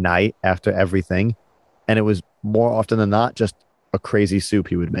at night after everything. And it was more often than not just a crazy soup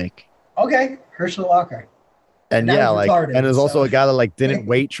he would make. Okay, Herschel Walker. And That yeah, was like, retarded, and there's also so- a guy that like didn't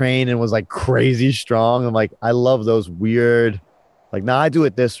weight train and was like crazy strong. I'm like, I love those weird, like, now I do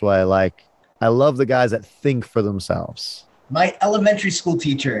it this way. Like, I love the guys that think for themselves. My elementary school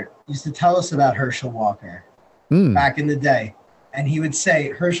teacher used to tell us about Herschel Walker Hmm. back in the day. And he would say,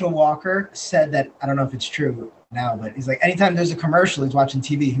 Herschel Walker said that, I don't know if it's true now, but he's like, anytime there's a commercial, he's watching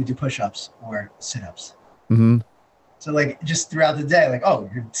TV, he would do push-ups or sit-ups. Hmm. So like just throughout the day, like, oh,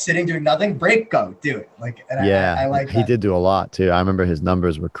 you're sitting doing nothing, break, go, do it. Like, and Yeah, I like he that. did do a lot too. I remember his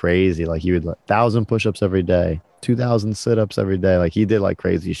numbers were crazy. Like he would 1,000 push-ups every day, 2,000 sit-ups every day. Like he did like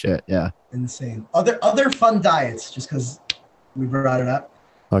crazy shit. Yeah. Insane. Other fun diets, just because we brought it up.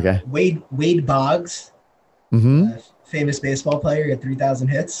 Okay. Wade Boggs, Hmm. famous baseball player, he had 3,000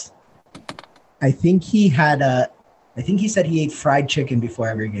 hits. I think he said he ate fried chicken before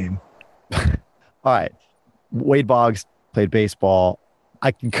every game. All right. Wade Boggs played baseball.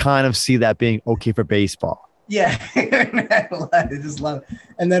 I can kind of see that being okay for baseball. Yeah, I just love it.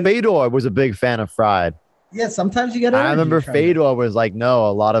 And then Fedor was a big fan of fried. yeah, sometimes you get. I energy remember from it. Fedor was like, no,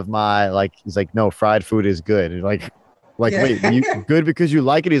 a lot of my like, he's like, no, fried food is good. And like, Yeah. wait, you good because you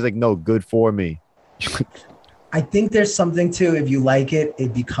like it? He's like, no, good for me. I think there's something too. If you like it,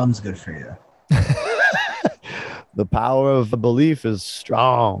 it becomes good for you. The power of belief is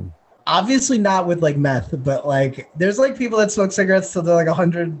strong. Obviously not with like meth, but like there's like people that smoke cigarettes till they're like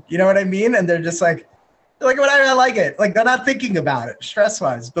 100. You know what I mean? And they're just like whatever. I like it. Like they're not thinking about it stress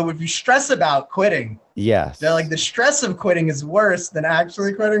wise. But if you stress about quitting, Yes. they're like the stress of quitting is worse than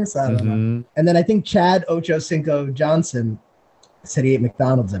actually quitting. So I don't know. Mhm. And then I think Chad Ochocinco Johnson said he ate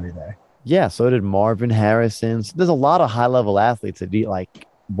McDonald's every day. Yeah, so did Marvin Harrison. So there's a lot of high level athletes that eat like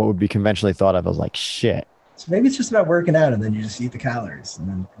what would be conventionally thought of as like shit. So maybe it's just about working out and then you just eat the calories and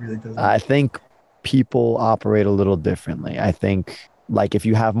then it really doesn't. I think people operate a little differently. I think like if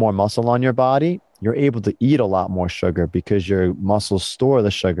you have more muscle on your body, you're able to eat a lot more sugar because your muscles store the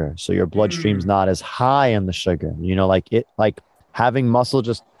sugar. So your bloodstream's not as high in the sugar. You know, like having muscle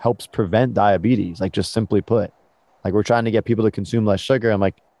just helps prevent diabetes, like just simply put. Like we're trying to get people to consume less sugar. I'm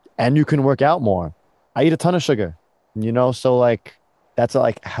like, and you can work out more. I eat a ton of sugar, you know, so like that's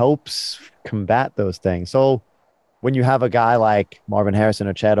like helps combat those things. So when you have a guy like Marvin Harrison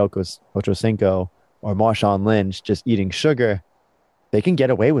or Chad Ochocinco or Marshawn Lynch just eating sugar, they can get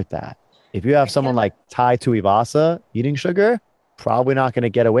away with that. If you have someone like Tai Tuivasa eating sugar, probably not going to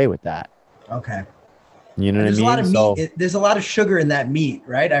get away with that. Okay. You know what I There's mean? a lot of So- meat. There's a lot of sugar in that meat,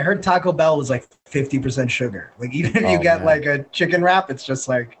 right? I heard Taco Bell was like 50% sugar. Like even if you Oh, get man. like a chicken wrap, it's just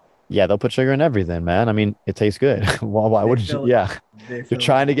like yeah, they'll put sugar in everything, man. I mean, it tastes good. Well, why They wouldn't fill you? it. Yeah. they You're fill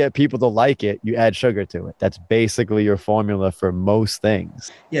trying it. to get people to like it. You add sugar to it. That's basically your formula for most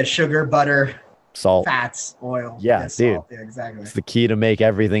things. Yeah, sugar, butter, Salt. fats, oil. Yeah, salt. Yeah, exactly. It's the key to make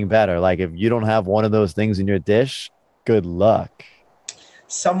everything better. Like if you don't have one of those things in your dish, good luck.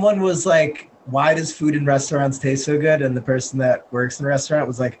 Someone was like, why does food in restaurants taste so good? And the person that works in the restaurant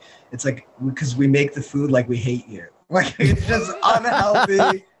was like, it's like because we make the food like we hate you. Like it's just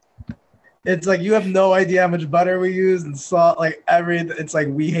unhealthy. It's like you have no idea how much butter we use and salt, like everything. It's like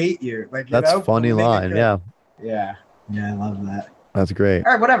we hate you. Like you That's know? a funny We make it line. good. Yeah, Yeah. Yeah, I love that. that's great.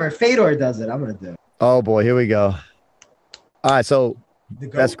 All right, whatever. Fedor does it. I'm gonna do it. Oh boy, here we go. All right, so The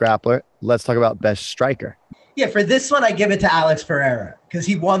GOAT. best grappler. Let's talk about best striker. Yeah, for this one, I give it to Alex Pereira because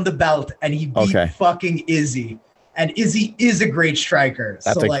he won the belt and he beat Okay. fucking Izzy. And Izzy is a great striker.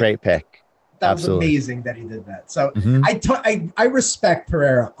 That's so, a like, great pick. That absolutely. was amazing that he did that. So Mhm. I respect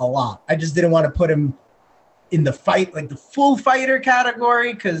Pereira a lot. I just didn't want to put him in the fight, like the full fighter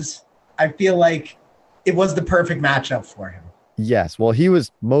category, because I feel like it was the perfect matchup for him. Yes. Well, he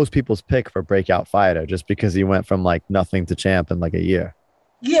was most people's pick for breakout fighter just because he went from like nothing to champ in like a year.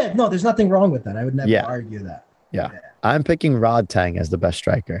 Yeah, no, there's nothing wrong with that. I would never Yeah. argue that. I'm picking Rod Tang as the best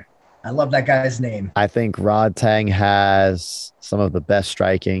striker. I love that guy's name. I think Rod Tang has some of the best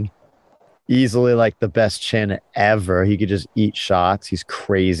striking, easily like the best chin ever. He could just eat shots. He's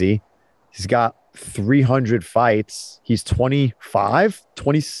crazy. He's got 300 fights. He's 25,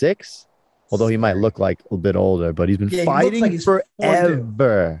 26, although he might look like a bit older, but he's been Yeah, he looks fighting like he's 42.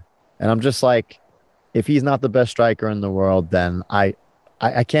 forever. And I'm just like, if he's not the best striker in the world, then I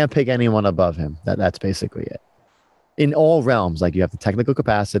can't pick anyone above him. That's basically it. In all realms, like you have the technical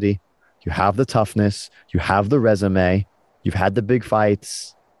capacity, you have the toughness, you have the resume, you've had the big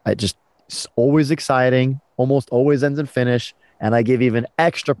fights. It's always exciting, almost always ends in finish. And I give even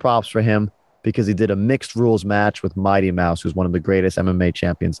extra props for him because he did a mixed rules match with Mighty Mouse, who's one of the greatest MMA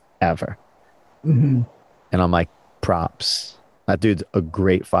champions ever. Mm-hmm. And I'm like, props. That dude's a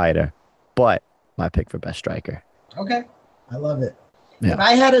great fighter. But my pick for best striker. Okay. I love it. Yeah. If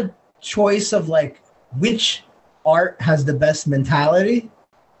I had a choice of like which art has the best mentality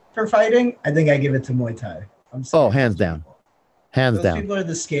for fighting, I think I give it to Muay Thai. I'm sorry. Oh, hands down. Hands Those down. people are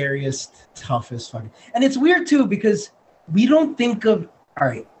the scariest, toughest fucking. And it's weird too because we don't think of, all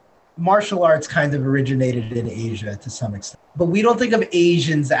right, martial arts kind of originated in Asia to some extent, but we don't think of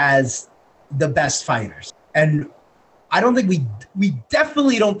Asians as the best fighters. And I don't think we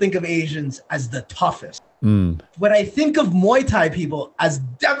definitely don't think of Asians as the toughest. Mm. When I think of Muay Thai people as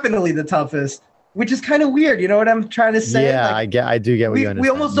definitely the toughest, which is kind of weird. You know what I'm trying to say? Yeah, Like, I do get what you understand. we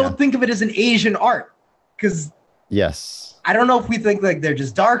almost don't think of it as an Asian art because Yes. I don't know if we think like they're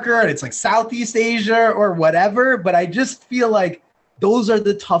just darker and it's like Southeast Asia or whatever, but I just feel like those are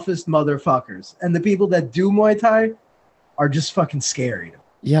the toughest motherfuckers. And the people that do Muay Thai are just fucking scary.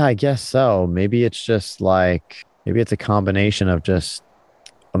 Yeah, I guess so. Maybe it's just like, maybe it's a combination of just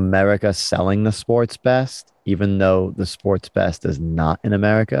America selling the sports best, even though the sports best is not in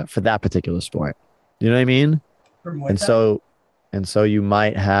America for that particular sport. You know what I mean? For Muay And Thai. so you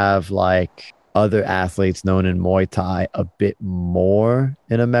might have like other athletes known in Muay Thai a bit more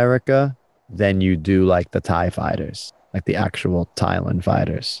in America than you do like the Thai fighters, like the actual Thailand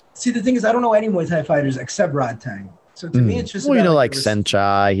fighters. See, the thing is, I don't know any Muay Thai fighters except Rod Tang. So to me, it's just Well, you about, know, like the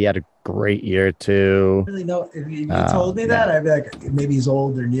Senchai, he had a great year too. really know if you Oh, told me that, I'd be like, maybe he's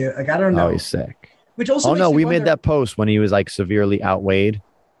old or new. Like, I don't know. Oh, he's sick. Which also Oh makes no, me we wonder- made that post when he was like severely outweighed.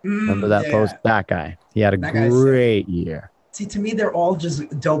 Remember that yeah. post? That guy. He had a That guy's great year. See, to me, they're all just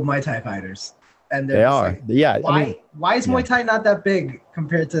dope Muay Thai fighters. And they're They just are. like, Yeah. why, I mean, why is yeah. Muay Thai not that big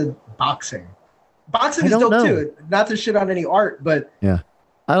compared to boxing? Boxing I is don't dope know. too. Not to shit on any art, but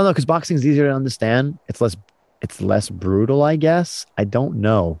I don't know, because boxing's easier to understand. It's less brutal, I guess. I don't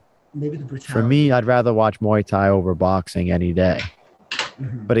know. maybe the brutality. For me, I'd rather watch Muay Thai over boxing any day.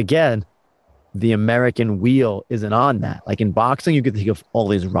 Mhm. But again, the American wheel isn't on that. Like in boxing, you get to think of all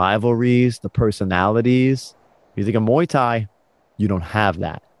these rivalries, the personalities. You think of Muay Thai, you don't have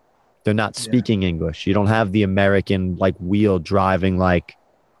that. They're not Yeah. speaking English. You don't have the American like wheel driving like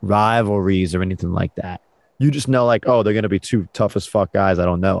rivalries or anything like that. You just know like, oh, they're gonna be two tough as fuck guys I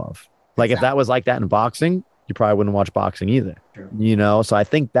don't know of. Like if that was like that in boxing, you probably wouldn't watch boxing either. True. You know, so I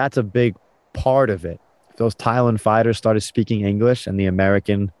think that's a big part of it. If those Thailand fighters started speaking English and the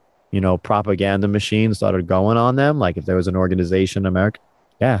American, you know, propaganda machine started going on them, like if there was an organization in America,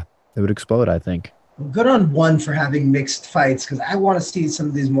 yeah, it would explode, I think. Good on one for having mixed fights because I want to see some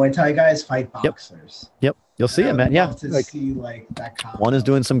of these Muay Thai guys fight boxers. Yep. You'll see I it, would man. Yeah. love to Like see like that combo. one is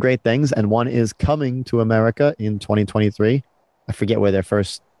doing some great things and one is coming to America in 2023. I forget where their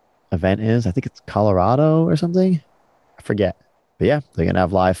first event is. I think it's Colorado or something. I forget. But yeah, they're gonna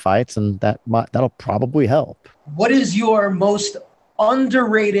have live fights and that'll probably help. What is your most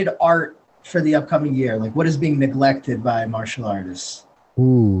underrated art for the upcoming year? Like what is being neglected by martial artists?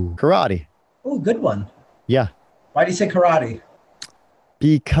 Ooh. Karate. Oh, good one. Yeah. Why do you say karate?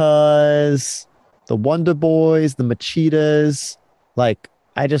 Because the Wonder Boys, the Machitas, like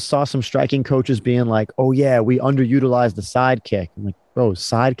I just saw some striking coaches being like, oh yeah, we underutilized the sidekick. I'm like, bro,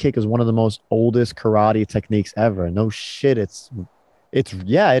 sidekick is one of the most oldest karate techniques ever. No shit. It's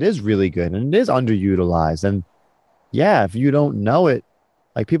yeah, it is really good and it is underutilized. And yeah, if you don't know it,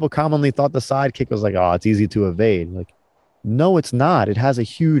 like people commonly thought the sidekick was like, oh, it's easy to evade. Like, no, it's not. It has a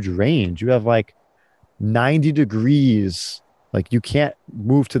huge range. You have like 90 degrees. Like you can't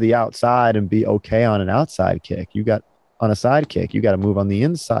move to the outside and be okay on an outside kick. You got on a side kick, you got to move on the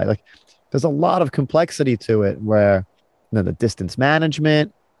inside. Like there's a lot of complexity to it where, you know, the distance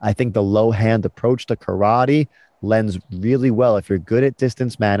management, I think the low hand approach to karate lends really well. If you're good at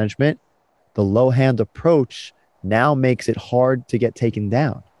distance management, the low hand approach now makes it hard to get taken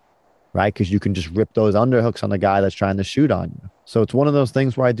down, right? Because you can just rip those underhooks on the guy that's trying to shoot on you. So it's one of those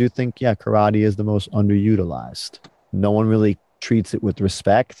things where I do think, yeah, karate is the most underutilized. No one really treats it with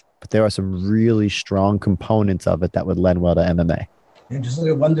respect, but there are some really strong components of it that would lend well to MMA. And just look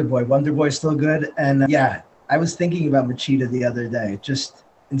at Wonder Boy. Wonder Boy's still good. And yeah, I was thinking about Machida the other day. Just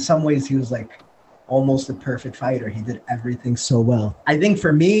in some ways, he was like almost a perfect fighter. He did everything so well. I think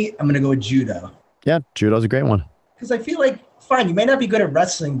for me, I'm going to go with judo. Yeah, judo's a great one. Because I feel like, fine, you may not be good at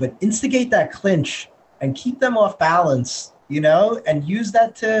wrestling, but instigate that clinch and keep them off balance, you know, and use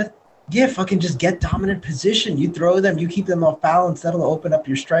that to, yeah, fucking just get dominant position. You throw them, you keep them off balance. That'll open up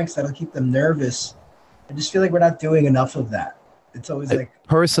your strikes. That'll keep them nervous. I just feel like we're not doing enough of that. It's always like,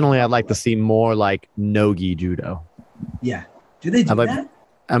 Personally, I'd like to see more like no-gi judo. yeah. Do they do I'd like- that?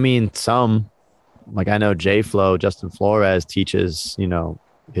 I mean, some, Like I know J-Flow, Justin Flores teaches,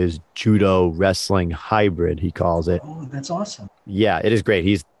 his judo wrestling hybrid, he calls it. Oh, that's awesome. Yeah, it is great.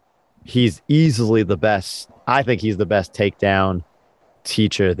 He's easily the best. I think he's the best takedown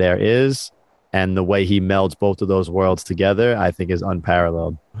teacher there is. And the way he melds both of those worlds together, I think is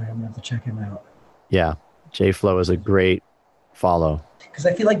unparalleled. I'm going to have to check him out. Yeah, J-Flow is a great follow. Because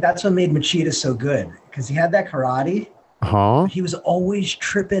I feel like that's what made Machida so good. Because he had that karate. Huh? He was always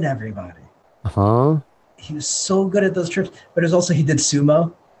tripping everybody. Huh? He was so good at those trips. But it was also, he did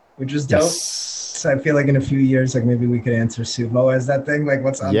sumo, which was dope. Yes. So I feel like in a few years, like maybe we could answer sumo as that thing, like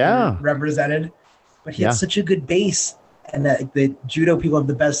what's represented. But he had such a good base, and that the judo people have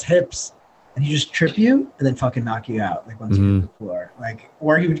the best hips, and he just trip you and then fucking knock you out like once you hit the floor. Like,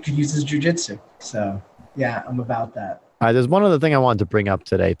 or he could use his jujitsu. So yeah, I'm about that. All right, there's one other thing I wanted to bring up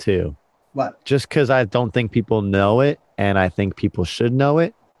today too. What? Just because I don't think people know it, and I think people should know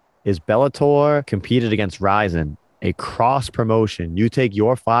it, is Bellator competed against Rizin, a cross promotion. You take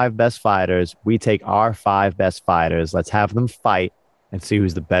your 5 best fighters, we take our 5 best fighters. Let's have them fight and see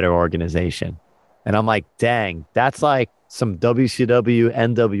who's the better organization. And I'm like, dang, that's like some WCW,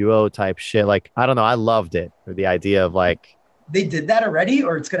 NWO type shit. Like, I don't know. I loved it. Or the idea of like, they did that already,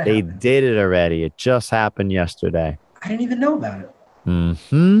 or it's going to happen? They did it already. It just happened yesterday. I didn't even know about it.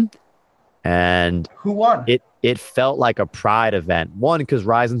 Mm-hmm. And who won? It felt like a pride event. One, because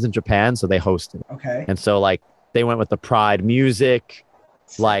Rizin's in Japan, so they hosted. Okay. And so like they went with the pride music,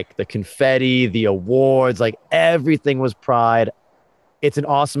 like the confetti, the awards, like everything was pride. It's an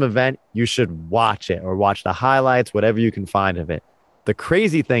awesome event. You should watch it or watch the highlights, whatever you can find of it. The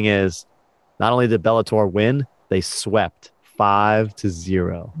crazy thing is, not only did Bellator win, they swept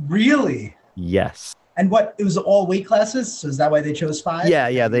 5-0. Really? Yes. And what, it was all weight classes? So is that why they chose 5?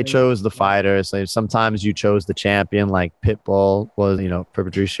 Yeah. They chose the fighters. So sometimes you chose the champion, like Pitbull was,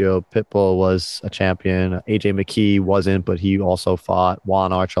 Patricio Pitbull was a champion. AJ McKee wasn't, but he also fought. Juan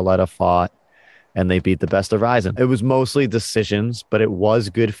Archuleta fought, and they beat the best of Rizin. It was mostly decisions, but it was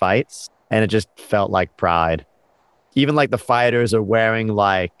good fights, and it just felt like pride. Even like the fighters are wearing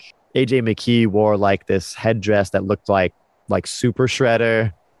like, AJ McKee wore like this headdress that looked like Super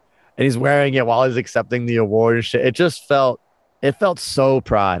Shredder. And he's wearing it while he's accepting the award and shit. It felt so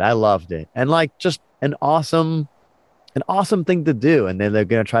pride. I loved it. And like just an awesome thing to do. And then they're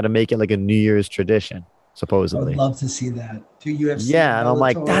going to try to make it like a New Year's tradition, supposedly. I would love to see that. To UFC. Yeah. And I'm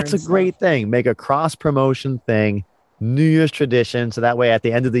like, that's a great thing. Make a cross promotion thing, New Year's tradition. So that way at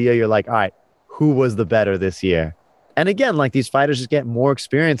the end of the year, you're like, all right, who was the better this year? And again, like these fighters just get more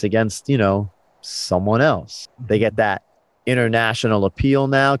experience against, someone else. They get that international appeal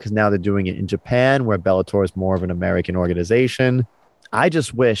now because now they're doing it in Japan, where Bellator is more of an American organization. I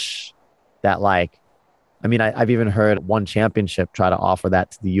just wish that I've even heard One Championship try to offer that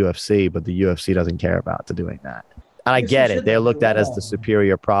to the UFC, but the UFC doesn't care about doing that. And I get it. They're looked at as the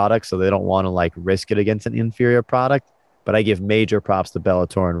superior product, so they don't want to risk it against an inferior product. But I give major props to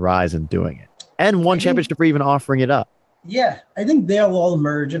Bellator and Rizin doing it. And One Championship for even offering it up. Yeah, I think they'll all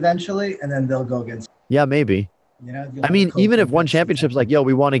merge eventually, and then they'll go against. Yeah, maybe. Even if One Championship's like, yo,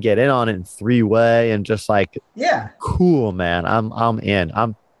 we want to get in on it in 3-way and just cool, man. I'm in.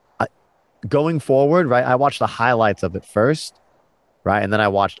 Going forward, right? I watched the highlights of it first, right? And then I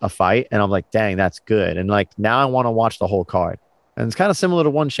watched a fight and I'm like, dang, that's good. And now I want to watch the whole card. And it's kind of similar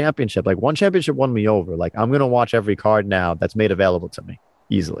to One Championship. Like One Championship won me over. Like I'm going to watch every card now that's made available to me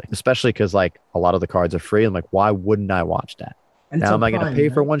easily, especially because a lot of the cards are free. I'm like, why wouldn't I watch that? And now am I going to pay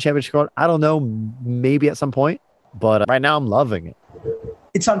for One Championship card? I don't know. Maybe at some point. But right now, I'm loving it.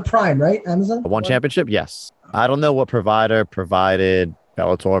 It's on Prime, right? Amazon? One Championship? Yes. I don't know what provider provided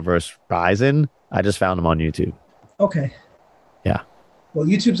Bellator versus Rizin. I just found them on YouTube. Okay. Yeah. Well,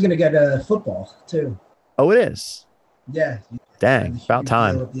 YouTube's going to get football, too. Oh, it is? Yeah. Dang, about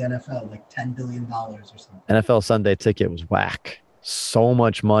time. With the NFL, like $10 billion or something. NFL Sunday Ticket was whack. So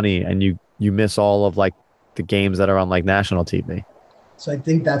much money, and you miss all of the games that are on national TV. So I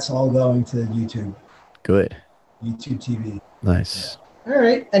think that's all going to YouTube. Good. YouTube TV. Nice. Yeah. All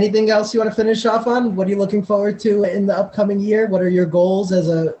right. Anything else you want to finish off on? What are you looking forward to in the upcoming year? What are your goals as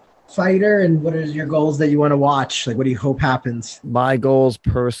a fighter, and what are your goals that you want to watch? What do you hope happens? My goals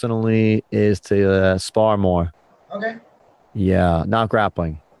personally is to spar more. Okay. Yeah, not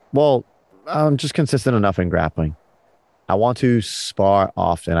grappling. Well, I'm just consistent enough in grappling. I want to spar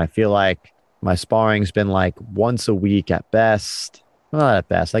often. I feel like my sparring's been once a week at best. Not at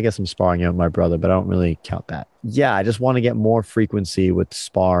best. I guess I'm sparring with my brother, but I don't really count that. Yeah, I just want to get more frequency with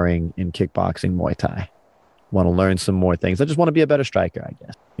sparring in kickboxing, Muay Thai. Want to learn some more things. I just want to be a better striker, I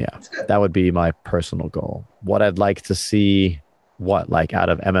guess. Yeah, that would be my personal goal. What I'd like to see What, like out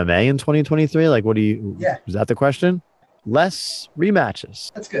of MMA in 2023? Like, what do you, Yeah. is that the question? Less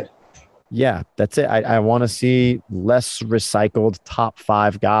rematches. That's good. Yeah, that's it. I want to see less recycled top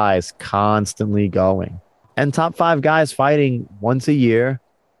 5 guys constantly going, and top 5 guys fighting once a year,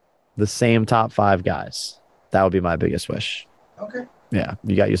 the same top 5 guys. That would be my biggest wish. Okay. Yeah.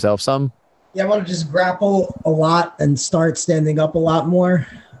 You got yourself some? Yeah, I want to just grapple a lot and start standing up a lot more.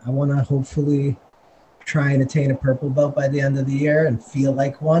 I want to hopefully try and attain a purple belt by the end of the year and feel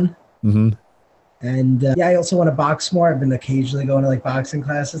like one. Mm-hmm. And yeah, I also want to box more. I've been occasionally going to like boxing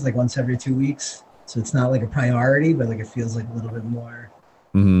classes, like once every 2 weeks. So it's not like a priority, but like it feels like a little bit more.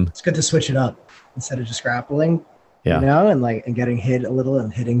 Mm-hmm. It's good to switch it up instead of just grappling, Yeah. you know, and getting hit a little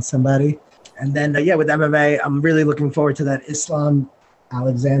and hitting somebody. And then yeah, with MMA, I'm really looking forward to that Islam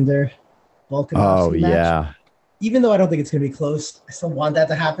Alexander Volkanovski match. Yeah. Even though I don't think it's going to be close, I still want that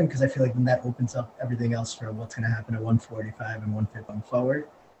to happen because I feel like then that opens up everything else for what's going to happen at 145 and 150 going forward.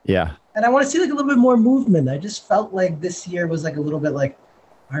 Yeah. And I want to see like a little bit more movement. I just felt like this year was like a little bit like,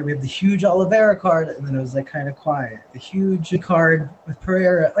 all right, we have the huge Oliveira card, and then it was like kind of quiet. The huge card with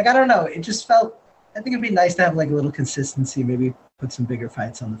Pereira. Like, I don't know. It just felt, I think it'd be nice to have like a little consistency, maybe put some bigger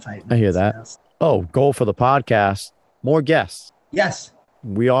fights on the fight. I hear that. Oh, goal for the podcast. More guests. Yes.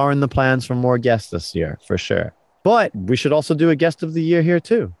 We are in the plans for more guests this year, for sure. But we should also do a guest of the year here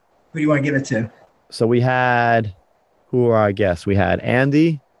too. Who do you want to give it to? So we had, who are our guests? We had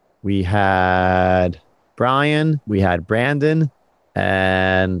Andy, we had Brian, we had Brandon,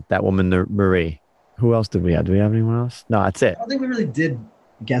 and that woman, Marie. Who else did we have? Do we have anyone else? No, that's it. I don't think we really did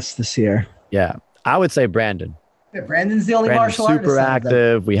guests this year. Yeah. I would say Brandon. Yeah, Brandon's the only Brandon's martial artist. super out of them.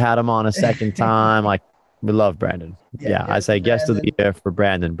 active. We had him on a second time. Like, we love Brandon. Yeah, I say guest of the year for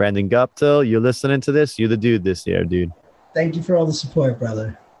Brandon. Brandon Guptill, you're listening to this. You're the dude this year, dude. Thank you for all the support,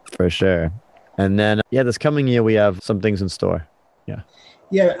 brother. For sure. And then, yeah, this coming year, we have some things in store.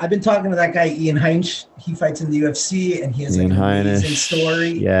 Yeah, I've been talking to that guy, Ian Heinz. He fights in the UFC, and he has like Ian an amazing Heinisch. story.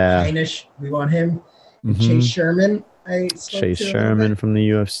 Yeah. Heinisch, we want him. And Mhm. Chase Sherman. I spoke Chase to a little Sherman bit. from the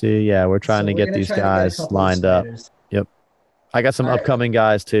UFC. Yeah, we're trying So to we're get gonna these try to get a guys couple of lined up. fighters. I got some All right. upcoming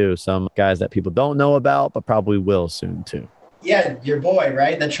guys too. Some guys that people don't know about, but probably will soon too. Yeah, your boy,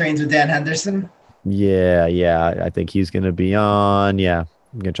 right? That trains with Dan Henderson. Yeah. I think he's going to be on. Yeah.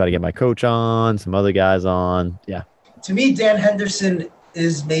 I'm going to try to get my coach on, some other guys on. Yeah. To me, Dan Henderson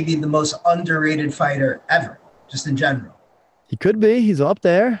is maybe the most underrated fighter ever, just in general. He could be. He's up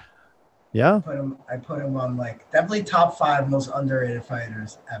there. Yeah. I put him on like definitely top 5 most underrated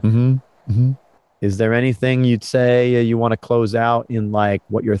fighters ever. Mm-hmm. Is there anything you'd say you want to close out in like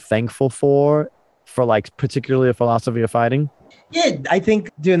what you're thankful for like particularly a philosophy of fighting? Yeah, I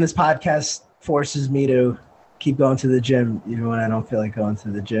think doing this podcast forces me to keep going to the gym even when I don't feel like going to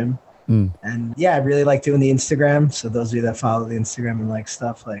the gym. And yeah, I really like doing the Instagram. So those of you that follow the Instagram and like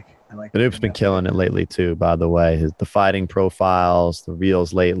stuff, like I like. The Noob's been killing it lately too, by the way. The fighting profiles, the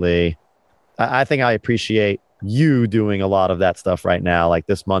reels lately. I think I appreciate you doing a lot of that stuff right now. Like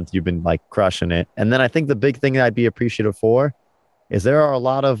this month, you've been like crushing it. And then I think the big thing that I'd be appreciative for is there are a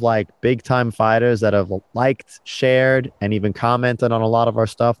lot of like big time fighters that have liked, shared, and even commented on a lot of our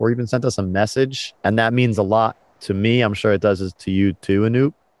stuff or even sent us a message. And that means a lot to me. I'm sure it does it to you too,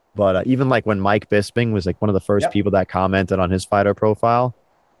 Anoop. But even like when Mike Bisping was like one of the first people that commented on his fighter profile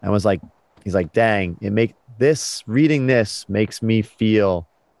and was like, he's like, dang, reading this makes me feel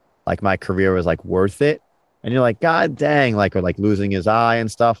like my career was like worth it. And you're like, God dang, like, or like losing his eye and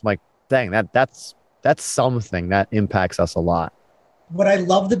stuff. I'm like, dang, that's something that impacts us a lot. What I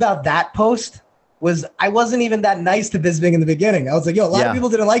loved about that post was I wasn't even that nice to Bisping in the beginning. I was like, yo, a lot of people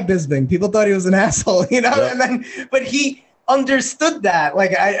didn't like Bisping. People thought he was an asshole, you know? Yep. And then, but he understood that.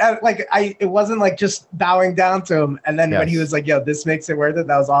 Like it wasn't like just bowing down to him. And then when he was like, yo, this makes it worth it.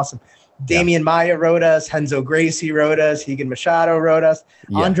 That was awesome. Damian Maia wrote us. Renzo Gracie wrote us. Higan Machado wrote us.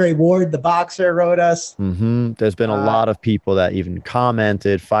 Yeah. Andre Ward, the boxer, wrote us. Mm-hmm. There's been a lot of people that even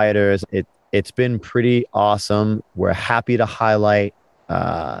commented, fighters. It's been pretty awesome. We're happy to highlight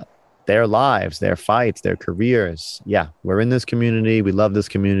their lives, their fights, their careers. Yeah, we're in this community. We love this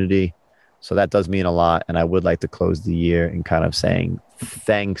community. So that does mean a lot. And I would like to close the year in kind of saying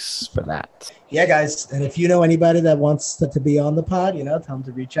thanks for that. Yeah, guys. And if you know anybody that wants to be on the pod, tell them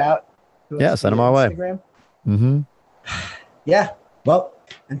to reach out. Yeah, send them our way. Mm-hmm. Yeah. Well,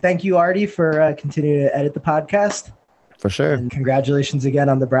 and thank you, Artie, for continuing to edit the podcast. For sure. And congratulations again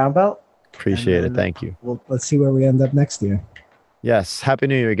on the brown belt. Appreciate it. Thank you. Well, let's see where we end up next year. Yes. Happy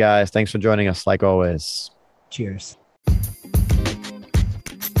New Year, guys. Thanks for joining us like always. Cheers.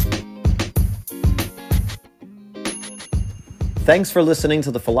 Thanks for listening to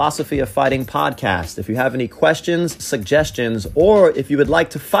the Philosophy of Fighting podcast. If you have any questions, suggestions, or if you would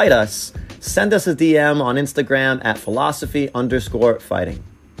like to fight us, send us a DM on Instagram at philosophy_fighting.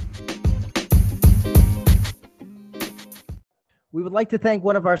 We would like to thank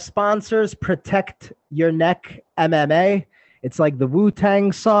one of our sponsors, Protect Your Neck MMA. It's like the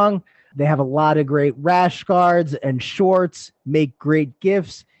Wu-Tang song. They have a lot of great rash guards and shorts, make great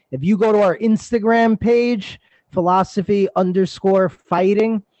gifts. If you go to our Instagram page,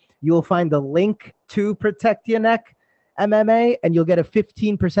 philosophy_fighting, you'll find a link to Protect Your Neck MMA, and you'll get a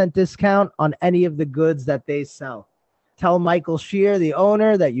 15% discount on any of the goods that they sell. Tell Michael Shear, the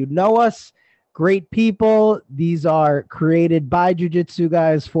owner, that you know us. Great people. These are created by jiu-jitsu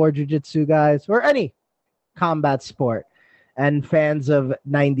guys, for jiu-jitsu guys, or any combat sport, and fans of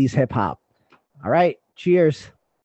 90s hip-hop. All right. Cheers.